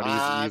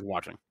 But he's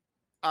watching.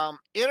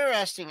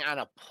 Interesting on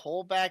a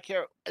pullback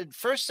here.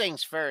 First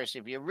things first,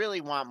 if you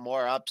really want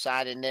more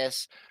upside in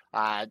this,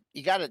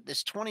 you got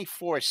this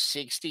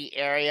 2460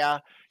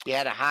 area. You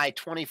had a high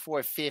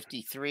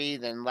 2453,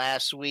 then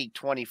last week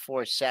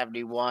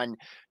 2471.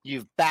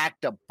 You've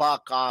backed a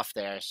buck off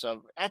there,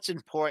 so that's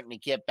important to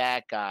get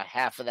back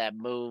half of that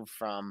move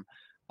from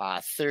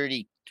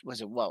 30.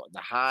 Was it what? The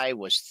high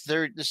was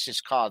 30. This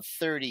is called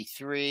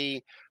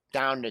 33.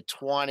 Down to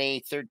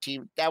 20,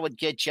 13. That would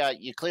get you.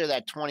 You clear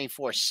that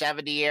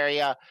 2470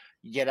 area.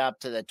 You get up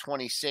to the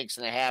 26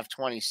 and a half,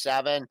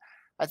 27.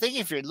 I think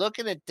if you're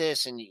looking at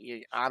this and you're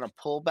on a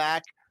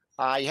pullback,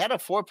 you had a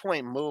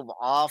 4-point move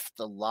off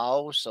the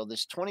low. So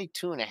this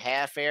 22 and a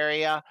half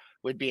area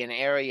would be an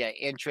area of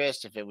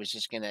interest if it was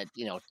just going to,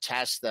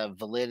 test the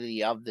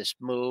validity of this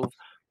move.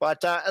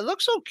 But it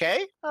looks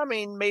okay. I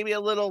mean, maybe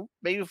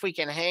if we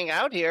can hang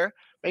out here,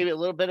 maybe a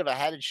little bit of a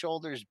head and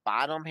shoulders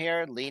bottom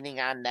here, leaning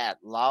on that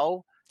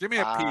low. Give me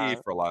a PE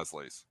for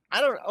Leslie's.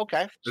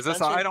 Okay. Is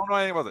this? I don't know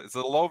anything about it. Is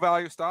it a low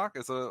value stock?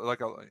 Is it like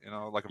a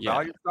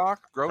value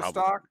stock, growth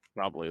stock?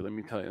 Probably. Let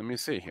me tell you. Let me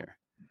see here.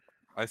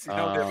 I see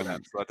no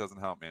dividends, so that doesn't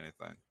help me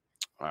anything.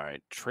 All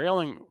right,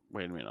 trailing.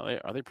 Wait a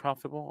minute. Are they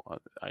profitable?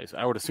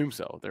 I would assume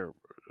so. They're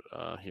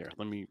here.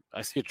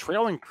 I see a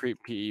trailing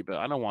PE, but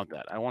I don't want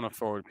that. I want a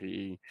forward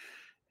PE,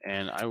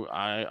 and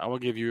I will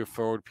give you a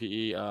forward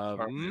PE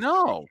of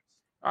no.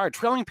 All right,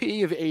 trailing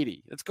PE of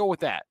 80. Let's go with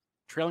that.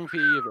 Trailing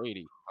PE of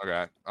 80.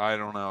 Okay, I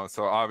don't know.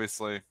 So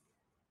obviously,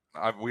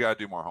 we got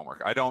to do more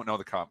homework. I don't know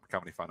the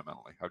company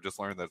fundamentally. I've just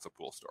learned that it's a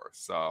pool store.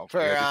 So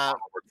from a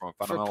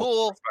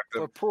fundamental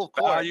perspective,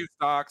 value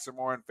stocks are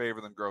more in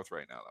favor than growth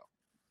right now, though.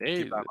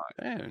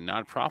 They're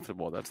not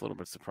profitable. That's a little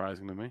bit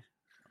surprising to me.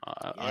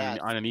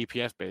 On an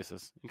EPS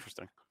basis.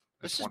 Interesting.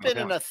 This has been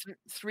in a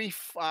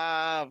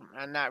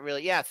not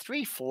really. Yeah,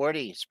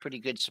 340 is pretty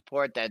good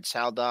support that's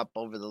held up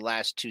over the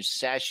last two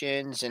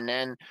sessions. And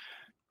then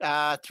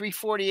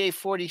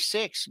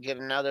 348.46, get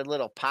another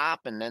little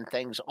pop, and then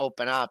things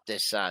open up.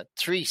 This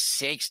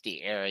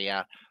 360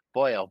 area,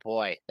 boy, oh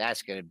boy,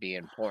 that's going to be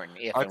important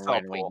if and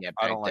when we get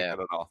back there. I don't like it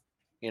at all.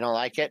 You don't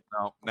like it?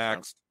 No,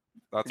 next.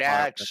 That's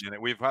next. My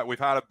opinion. We've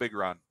had a big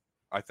run.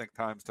 I think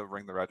time's to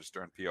ring the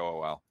register in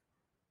POOL.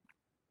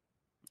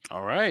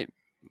 All right.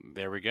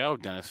 There we go.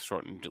 Dennis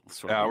shortened.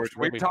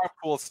 We talked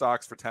pool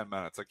stocks for 10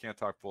 minutes. I can't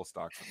talk pool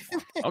stocks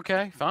anymore.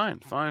 Okay,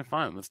 fine.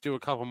 Let's do a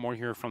couple more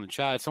here from the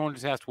chat. Someone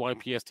just asked why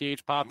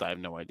PSTH popped. I have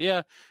no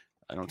idea.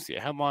 I don't see a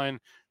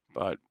headline,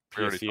 but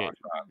PSTH,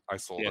 I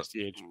sold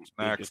PSTH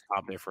just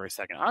popped there for a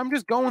second. I'm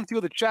just going through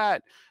the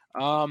chat.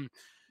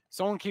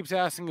 Someone keeps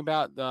asking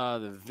about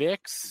the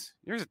VIX.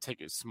 Here's a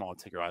small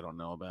ticker I don't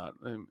know about.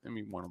 Let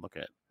me want to look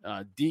at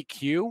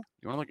DQ. You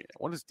want to look at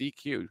what is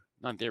DQ?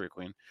 Not Dairy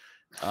Queen.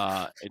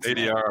 It's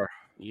ADR.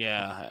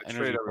 Yeah.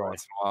 Trade every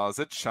once in a while. Is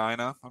it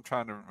China? I'm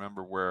trying to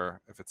remember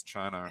if it's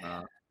China or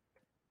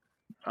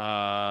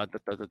not.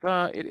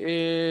 It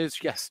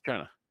is, yes,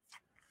 China.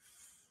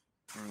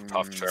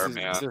 Tough chart,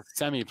 man. It's a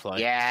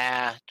semi-play.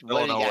 Yeah.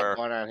 What do you got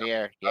going on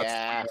here?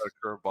 That's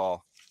a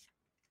curveball.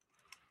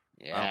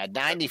 Yeah,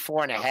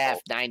 94 and a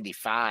half,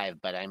 95.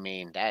 But I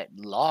mean, that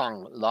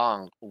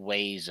long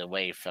ways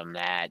away from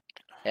that.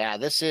 Yeah,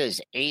 this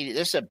is 80.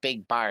 This is a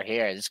big bar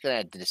here. This is going to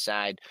have to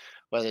decide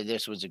whether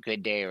this was a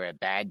good day or a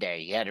bad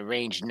day. You had a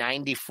range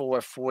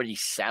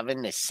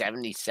 94.47 to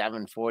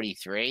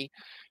 77.43,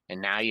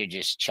 and now you're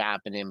just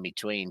chopping in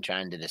between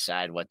trying to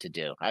decide what to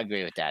do. I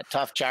agree with that.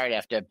 Tough chart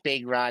after a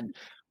big run.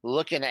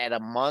 Looking at a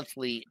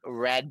monthly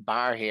red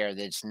bar here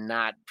that's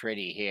not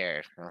pretty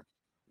here.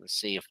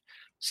 Let's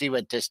see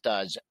what this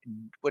does.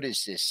 What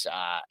is this?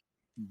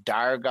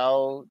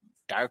 Darko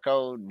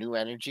New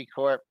Energy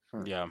Corp?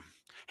 Yeah.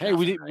 Hey,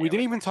 we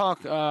didn't even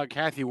talk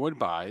Cathie Wood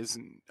buys.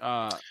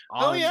 On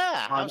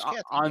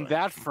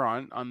that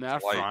front,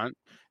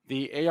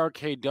 the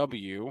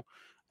ARKW,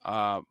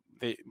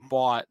 they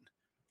bought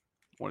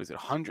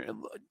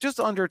just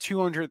under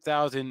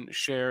 200,000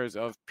 shares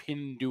of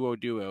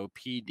Pinduoduo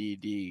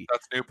PDD.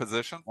 That's new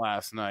position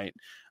last night.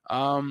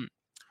 I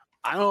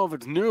don't know if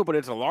it's new, but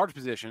it's a large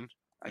position.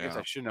 I guess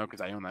I should know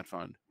because I own that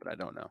fund, but I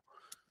don't know.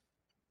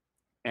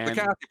 And the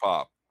Cathie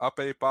pop. Up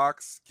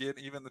 $8,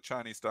 even the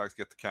Chinese stocks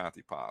get the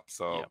Cathie pop.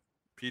 So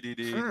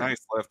PDD,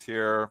 nice lift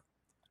here.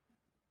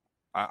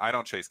 I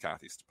don't chase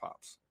Cathie's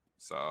pops.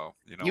 So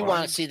you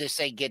want to see this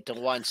thing get to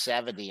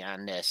 170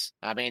 on this.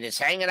 I mean, it's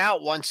hanging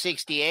out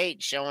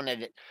 168, showing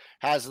that it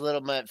has a little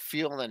bit of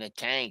fuel in the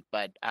tank,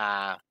 but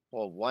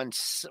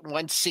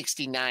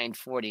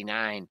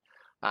 169.49.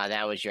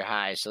 That was your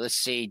high. So let's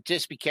see.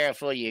 Just be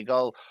careful. You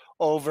go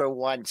over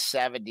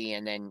 170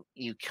 and then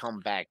you come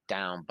back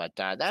down. But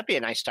that'd be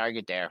a nice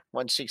target there.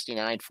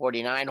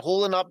 169.49,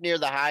 holding up near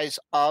the highs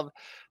of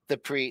the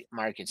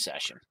pre-market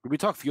session. Did we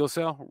talk fuel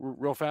cell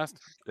real fast?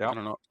 Yeah. I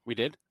don't know. We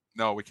did?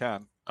 No, we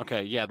can.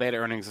 Okay, yeah, they had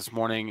earnings this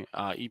morning.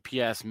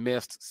 EPS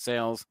missed,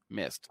 sales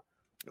missed.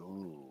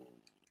 Ooh.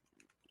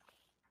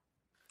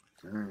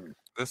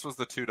 This was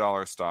the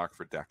 $2 stock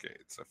for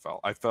decades.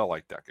 I felt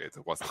like decades.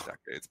 It wasn't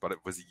decades, but it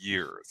was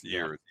years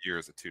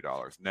of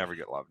 $2. Never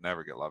get love,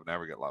 never get love,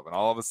 never get love. And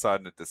all of a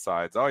sudden it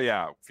decides, oh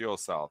yeah, fuel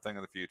cell, thing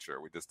of the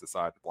future. We just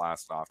decide to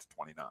blast off to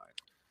 29,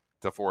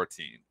 to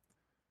 14.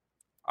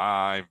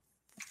 I'm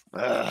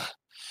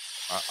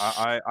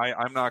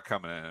not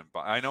coming in,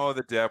 but I know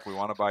the dip. We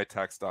want to buy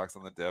tech stocks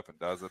on the dip, and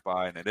does it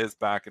buy? And it is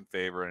back in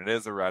favor, and it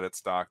is a Reddit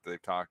stock that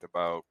they've talked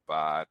about,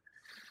 but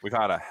we've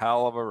had a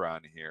hell of a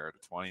run here to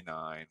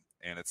 29,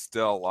 and it's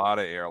still a lot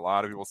of air. A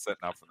lot of people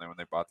sitting up from there when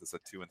they bought this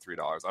at $2 and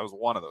 $3. I was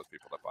one of those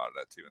people that bought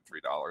it at $2 and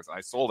 $3, and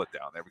I sold it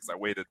down there because I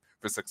waited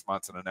for 6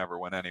 months and it never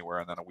went anywhere,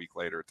 and then a week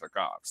later it took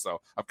off.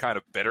 So I'm kind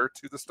of bitter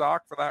to the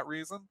stock for that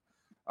reason.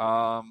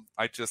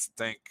 I just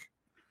think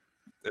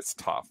it's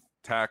tough.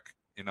 Tech,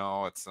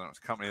 it's a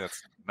company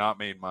that's not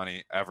made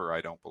money ever,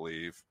 I don't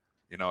believe.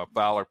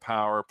 Ballard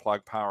Power,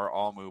 Plug Power,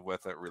 all move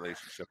with it,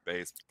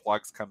 relationship-based.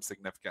 Plugs come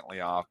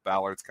significantly off.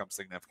 Ballards come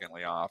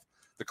significantly off.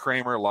 The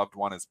Kramer loved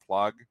one is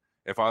Plug.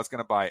 If I was going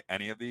to buy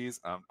any of these,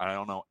 I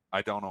don't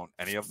own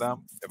any of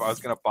them. If I was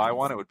going to buy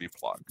one, it would be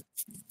Plug.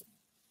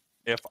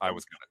 If I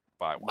was going to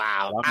buy one.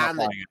 Wow. I'm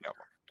not buying any of them.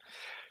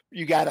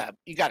 You got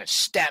a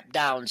step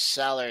down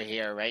seller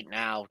here right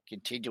now,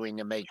 continuing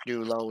to make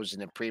new lows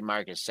in the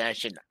pre-market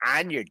session.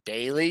 On your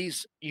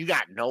dailies, you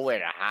got nowhere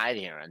to hide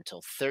here until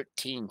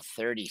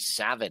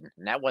 1337,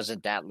 and that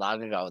wasn't that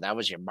long ago. That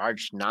was your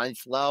March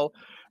 9th low,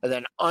 and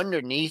then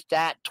underneath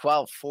that,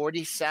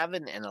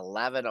 1247 and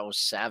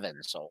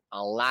 1107. So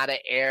a lot of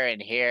air in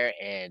here,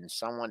 and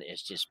someone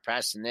is just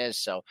pressing this.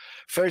 So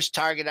first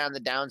target on the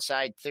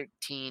downside,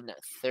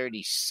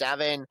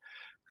 1337.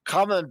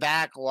 Coming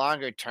back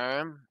longer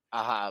term,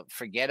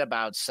 forget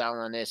about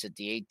selling this at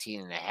the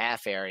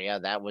 18.5 area.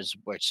 That was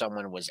where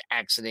someone was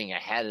exiting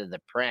ahead of the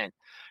print.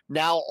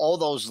 Now all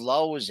those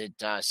lows at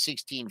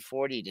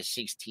 1640 to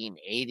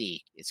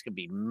 1680, it's going to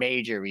be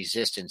major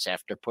resistance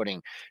after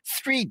putting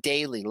 3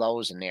 daily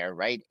lows in there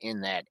right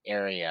in that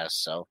area.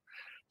 So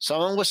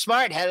someone was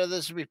smart head of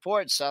this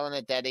report selling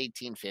at that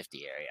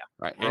 1850 area.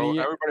 Right.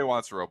 Everybody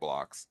wants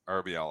Roblox,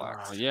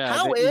 RBLX. Yeah.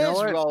 How is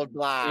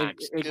Roblox?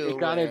 It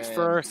got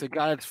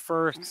its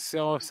first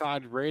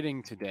sell-side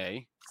rating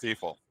today.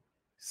 Stiefel.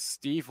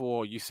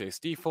 You say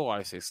Stiefel,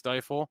 I say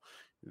Stifle.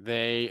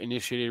 They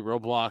initiated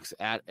Roblox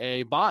at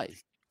a buy.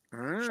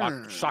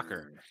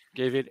 Shocker.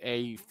 Gave it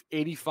a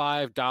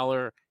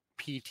 $85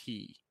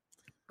 PT.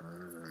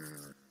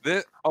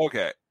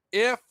 Okay.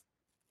 If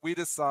we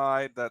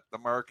decide that the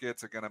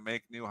markets are going to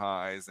make new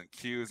highs and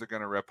Qs are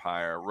going to rip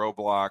higher,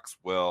 Roblox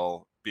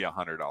will be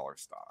 $100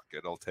 stock.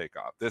 It'll take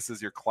off. This is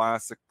your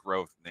classic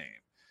growth name.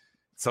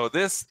 So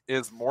this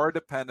is more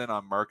dependent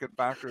on market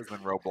factors than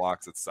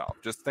Roblox itself.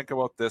 Just think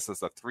about this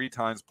as a 3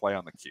 times play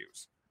on the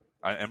Qs,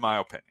 in my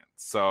opinion.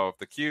 So if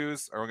the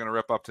Qs are going to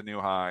rip up to new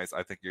highs,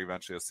 I think you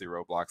eventually will see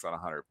Roblox at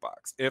 $100.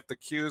 If the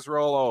Qs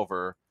roll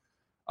over,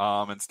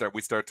 and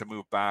we start to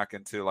move back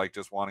into like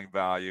just wanting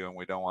value and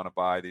we don't want to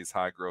buy these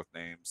high growth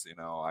names,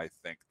 I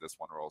think this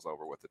one rolls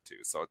over with it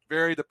too. So it's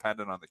very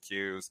dependent on the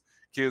Qs.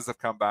 Qs have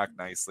come back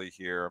nicely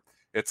here.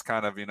 It's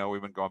kind of,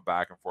 we've been going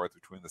back and forth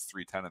between this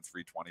 310 and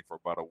 320 for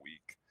about a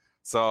week.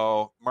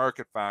 So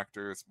market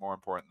factors more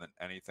important than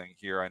anything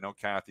here. I know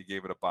Kathy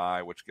gave it a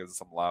buy, which gives us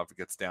some love. If it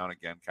gets down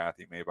again,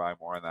 Kathy may buy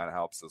more, and that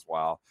helps as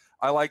well.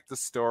 I like the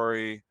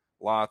story.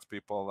 Lots of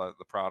people,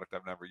 the product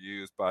I've never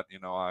used, but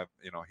I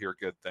hear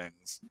good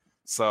things.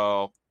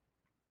 So,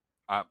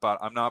 but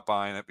I'm not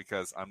buying it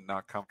because I'm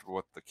not comfortable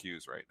with the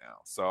Qs right now.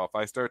 So if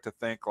I start to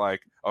think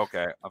like,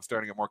 okay, I'm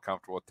starting to get more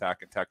comfortable with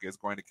tech, and tech is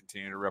going to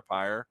continue to rip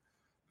higher,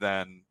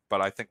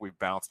 but I think we've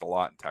bounced a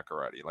lot in tech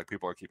already. Like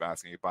people keep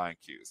asking, are you buying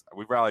Qs?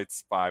 We've rallied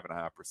 5.5%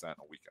 in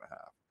a week and a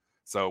half.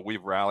 So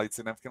we've rallied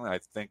significantly. I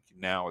think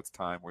now it's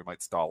time we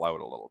might stall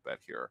out a little bit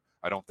here.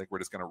 I don't think we're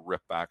just going to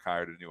rip back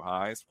higher to new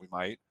highs. We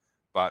might.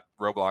 But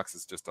Roblox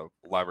is just a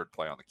levered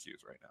play on the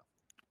Qs right now.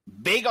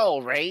 Big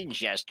old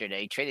range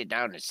yesterday, traded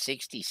down to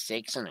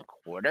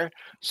 66.25.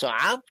 So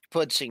I'll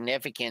put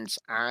significance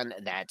on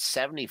that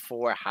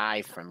 74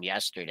 high from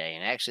yesterday.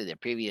 And actually the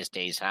previous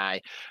day's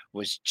high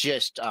was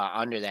just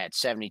under that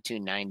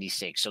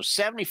 72.96. So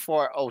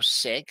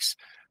 74.06,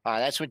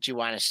 that's what you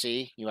want to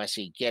see. You want to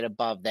see get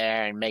above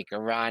there and make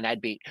a run. I'd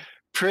be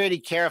pretty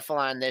careful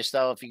on this,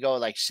 though. If you go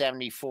like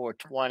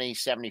 74.20,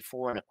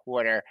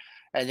 74.25,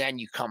 and then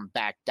you come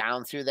back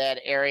down through that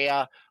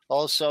area.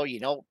 Also, you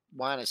don't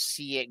want to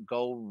see it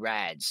go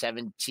red.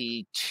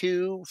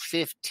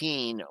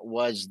 72.15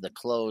 was the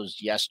close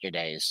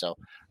yesterday. So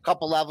a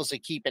couple levels to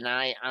keep an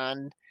eye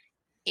on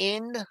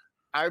in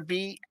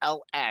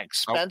RBLX.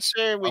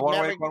 Spencer, I want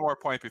to make one more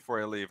point before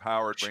I leave.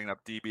 Howard bringing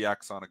up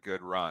DBX on a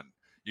good run.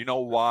 You know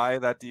why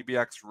that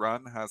DBX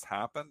run has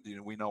happened?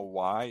 We know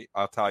why?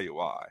 I'll tell you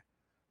why.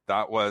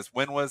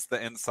 When was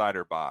the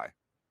insider buy?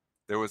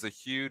 there was a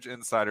huge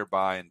insider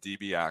buy in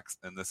DBX,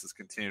 and this has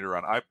continued to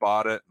run. I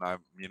bought it, and I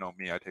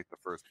take the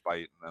first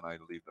bite, and then I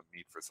leave the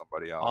meat for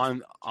somebody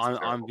else.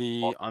 On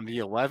the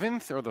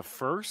 11th or the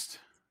 1st?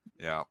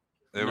 Yeah,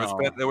 there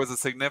was a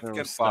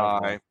significant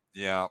buy.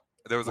 Yeah,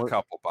 there was a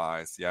couple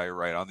buys. Yeah, you're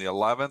right. On the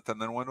 11th, and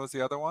then when was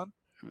the other one?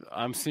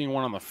 I'm seeing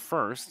one on the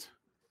 1st.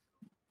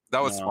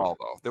 That was small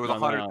though. There was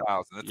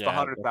 100,000. It's the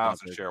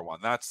 100,000 share one.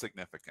 That's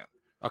significant.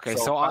 Okay,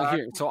 so on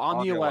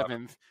the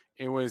 11th,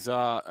 it was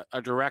a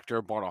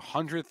director bought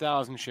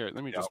 100,000 shares.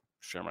 Let me just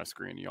share my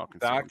screen. Y'all can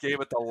see. That gave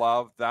it the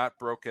love. That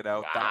broke it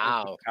out. Wow.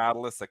 That was the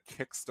catalyst that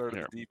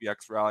kickstarted the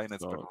DBX rally, and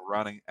it's been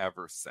running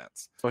ever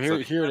since. So here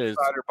it is.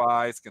 Insider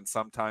buys can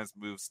sometimes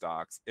move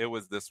stocks. It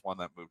was this one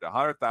that moved.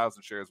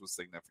 100,000 shares was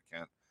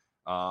significant.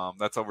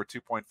 That's over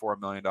 $2.4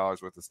 million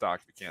worth of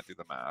stock if you can't do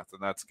the math,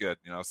 and that's good.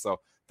 So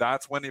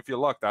that's when, if you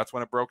look, that's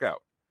when it broke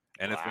out,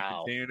 and it's been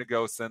continuing to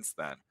go since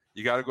then.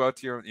 You got to go out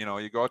to your,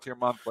 you go out to your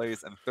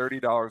monthlies, and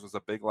 $30 was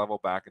a big level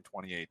back in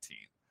 2018.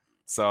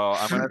 So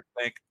I'm going to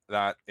think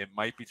that it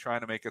might be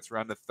trying to make its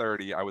run to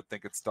 30. I would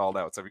think it's stalled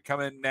out. So if you come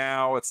in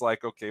now, it's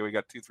like, okay, we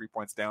got 2-3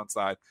 points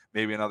downside,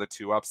 maybe another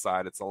 2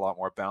 upside. It's a lot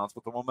more balanced,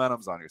 but the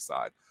momentum's on your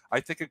side.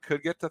 I think it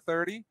could get to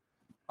 30.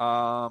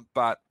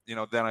 But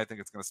then I think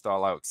it's going to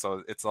stall out.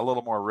 So it's a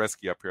little more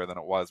risky up here than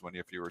it was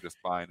if you were just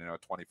buying,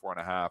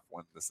 24.5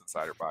 when this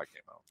insider buy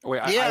came out.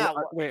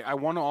 I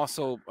want to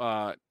also,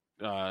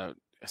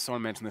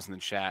 someone mentioned this in the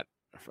chat,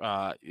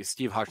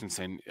 Steve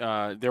Hutchinson.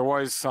 There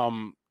was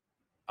some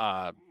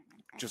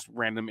just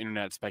random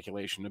internet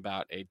speculation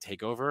about a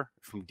takeover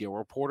from Deal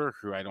Reporter,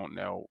 who I don't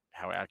know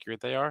how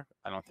accurate they are.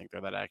 I don't think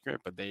they're that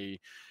accurate, but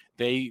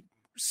they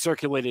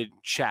circulated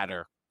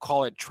chatter,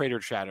 call it trader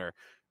chatter,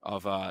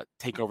 of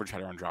takeover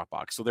chatter on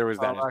Dropbox. So there was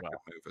that as well.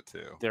 Move it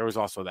too. There was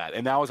also that,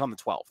 and that was on the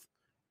 12th.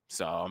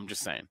 So I'm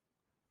just saying.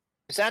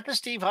 Is that the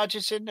Steve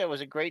Hutchinson that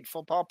was a great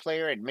football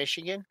player at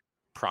Michigan?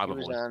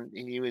 Probably.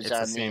 He was it's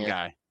on the same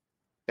guy.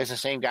 It's the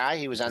same guy.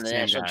 He was on the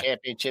national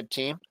championship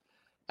team.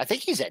 I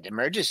think he's an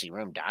emergency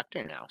room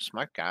doctor now.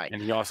 Smart guy.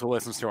 And he also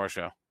listens to our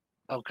show.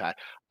 Okay.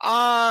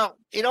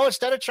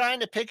 Instead of trying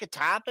to pick a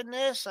top in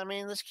this,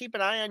 let's keep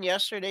an eye on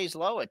yesterday's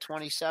low at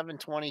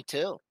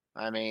 27.22.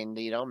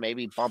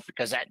 Maybe bump,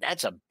 because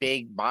that's a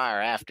big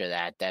bar after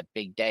that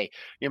big day.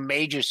 Your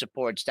major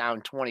support's down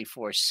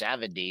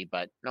 24.70,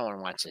 but no one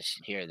wants to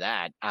hear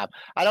that. I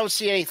don't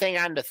see anything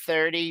on the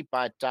 30,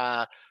 but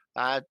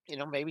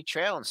maybe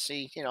trail and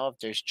see, if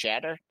there's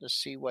chatter to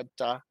see what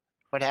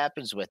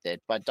happens with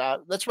it. But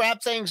let's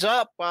wrap things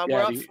up.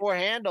 We're up 4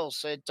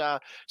 handles at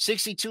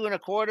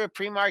 62.25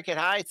 pre-market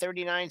high,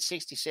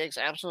 39.66.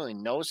 Absolutely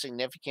no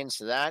significance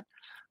to that.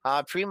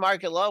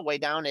 Pre-market low way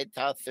down at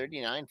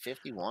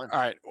 39.51. All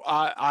right,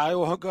 I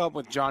will hook up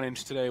with John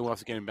Inch today. We'll have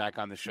to get him back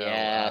on the show.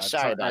 Yeah,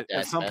 sorry about that.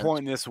 At some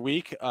point this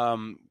week.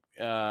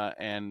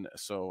 And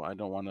so I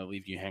don't want to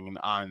leave you hanging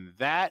on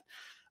that.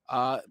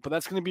 But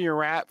that's going to be a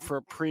wrap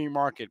for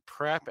pre-market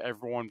prep.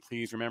 Everyone,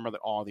 please remember that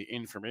all the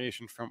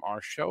information from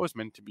our show is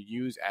meant to be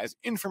used as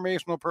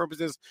informational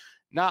purposes,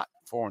 not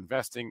for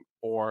investing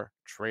or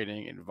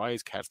trading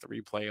advice. Catch the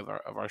replay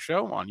of our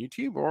show on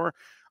YouTube or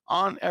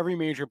on every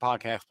major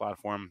podcast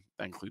platform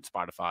that includes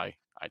Spotify,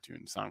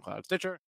 iTunes, SoundCloud, Stitcher.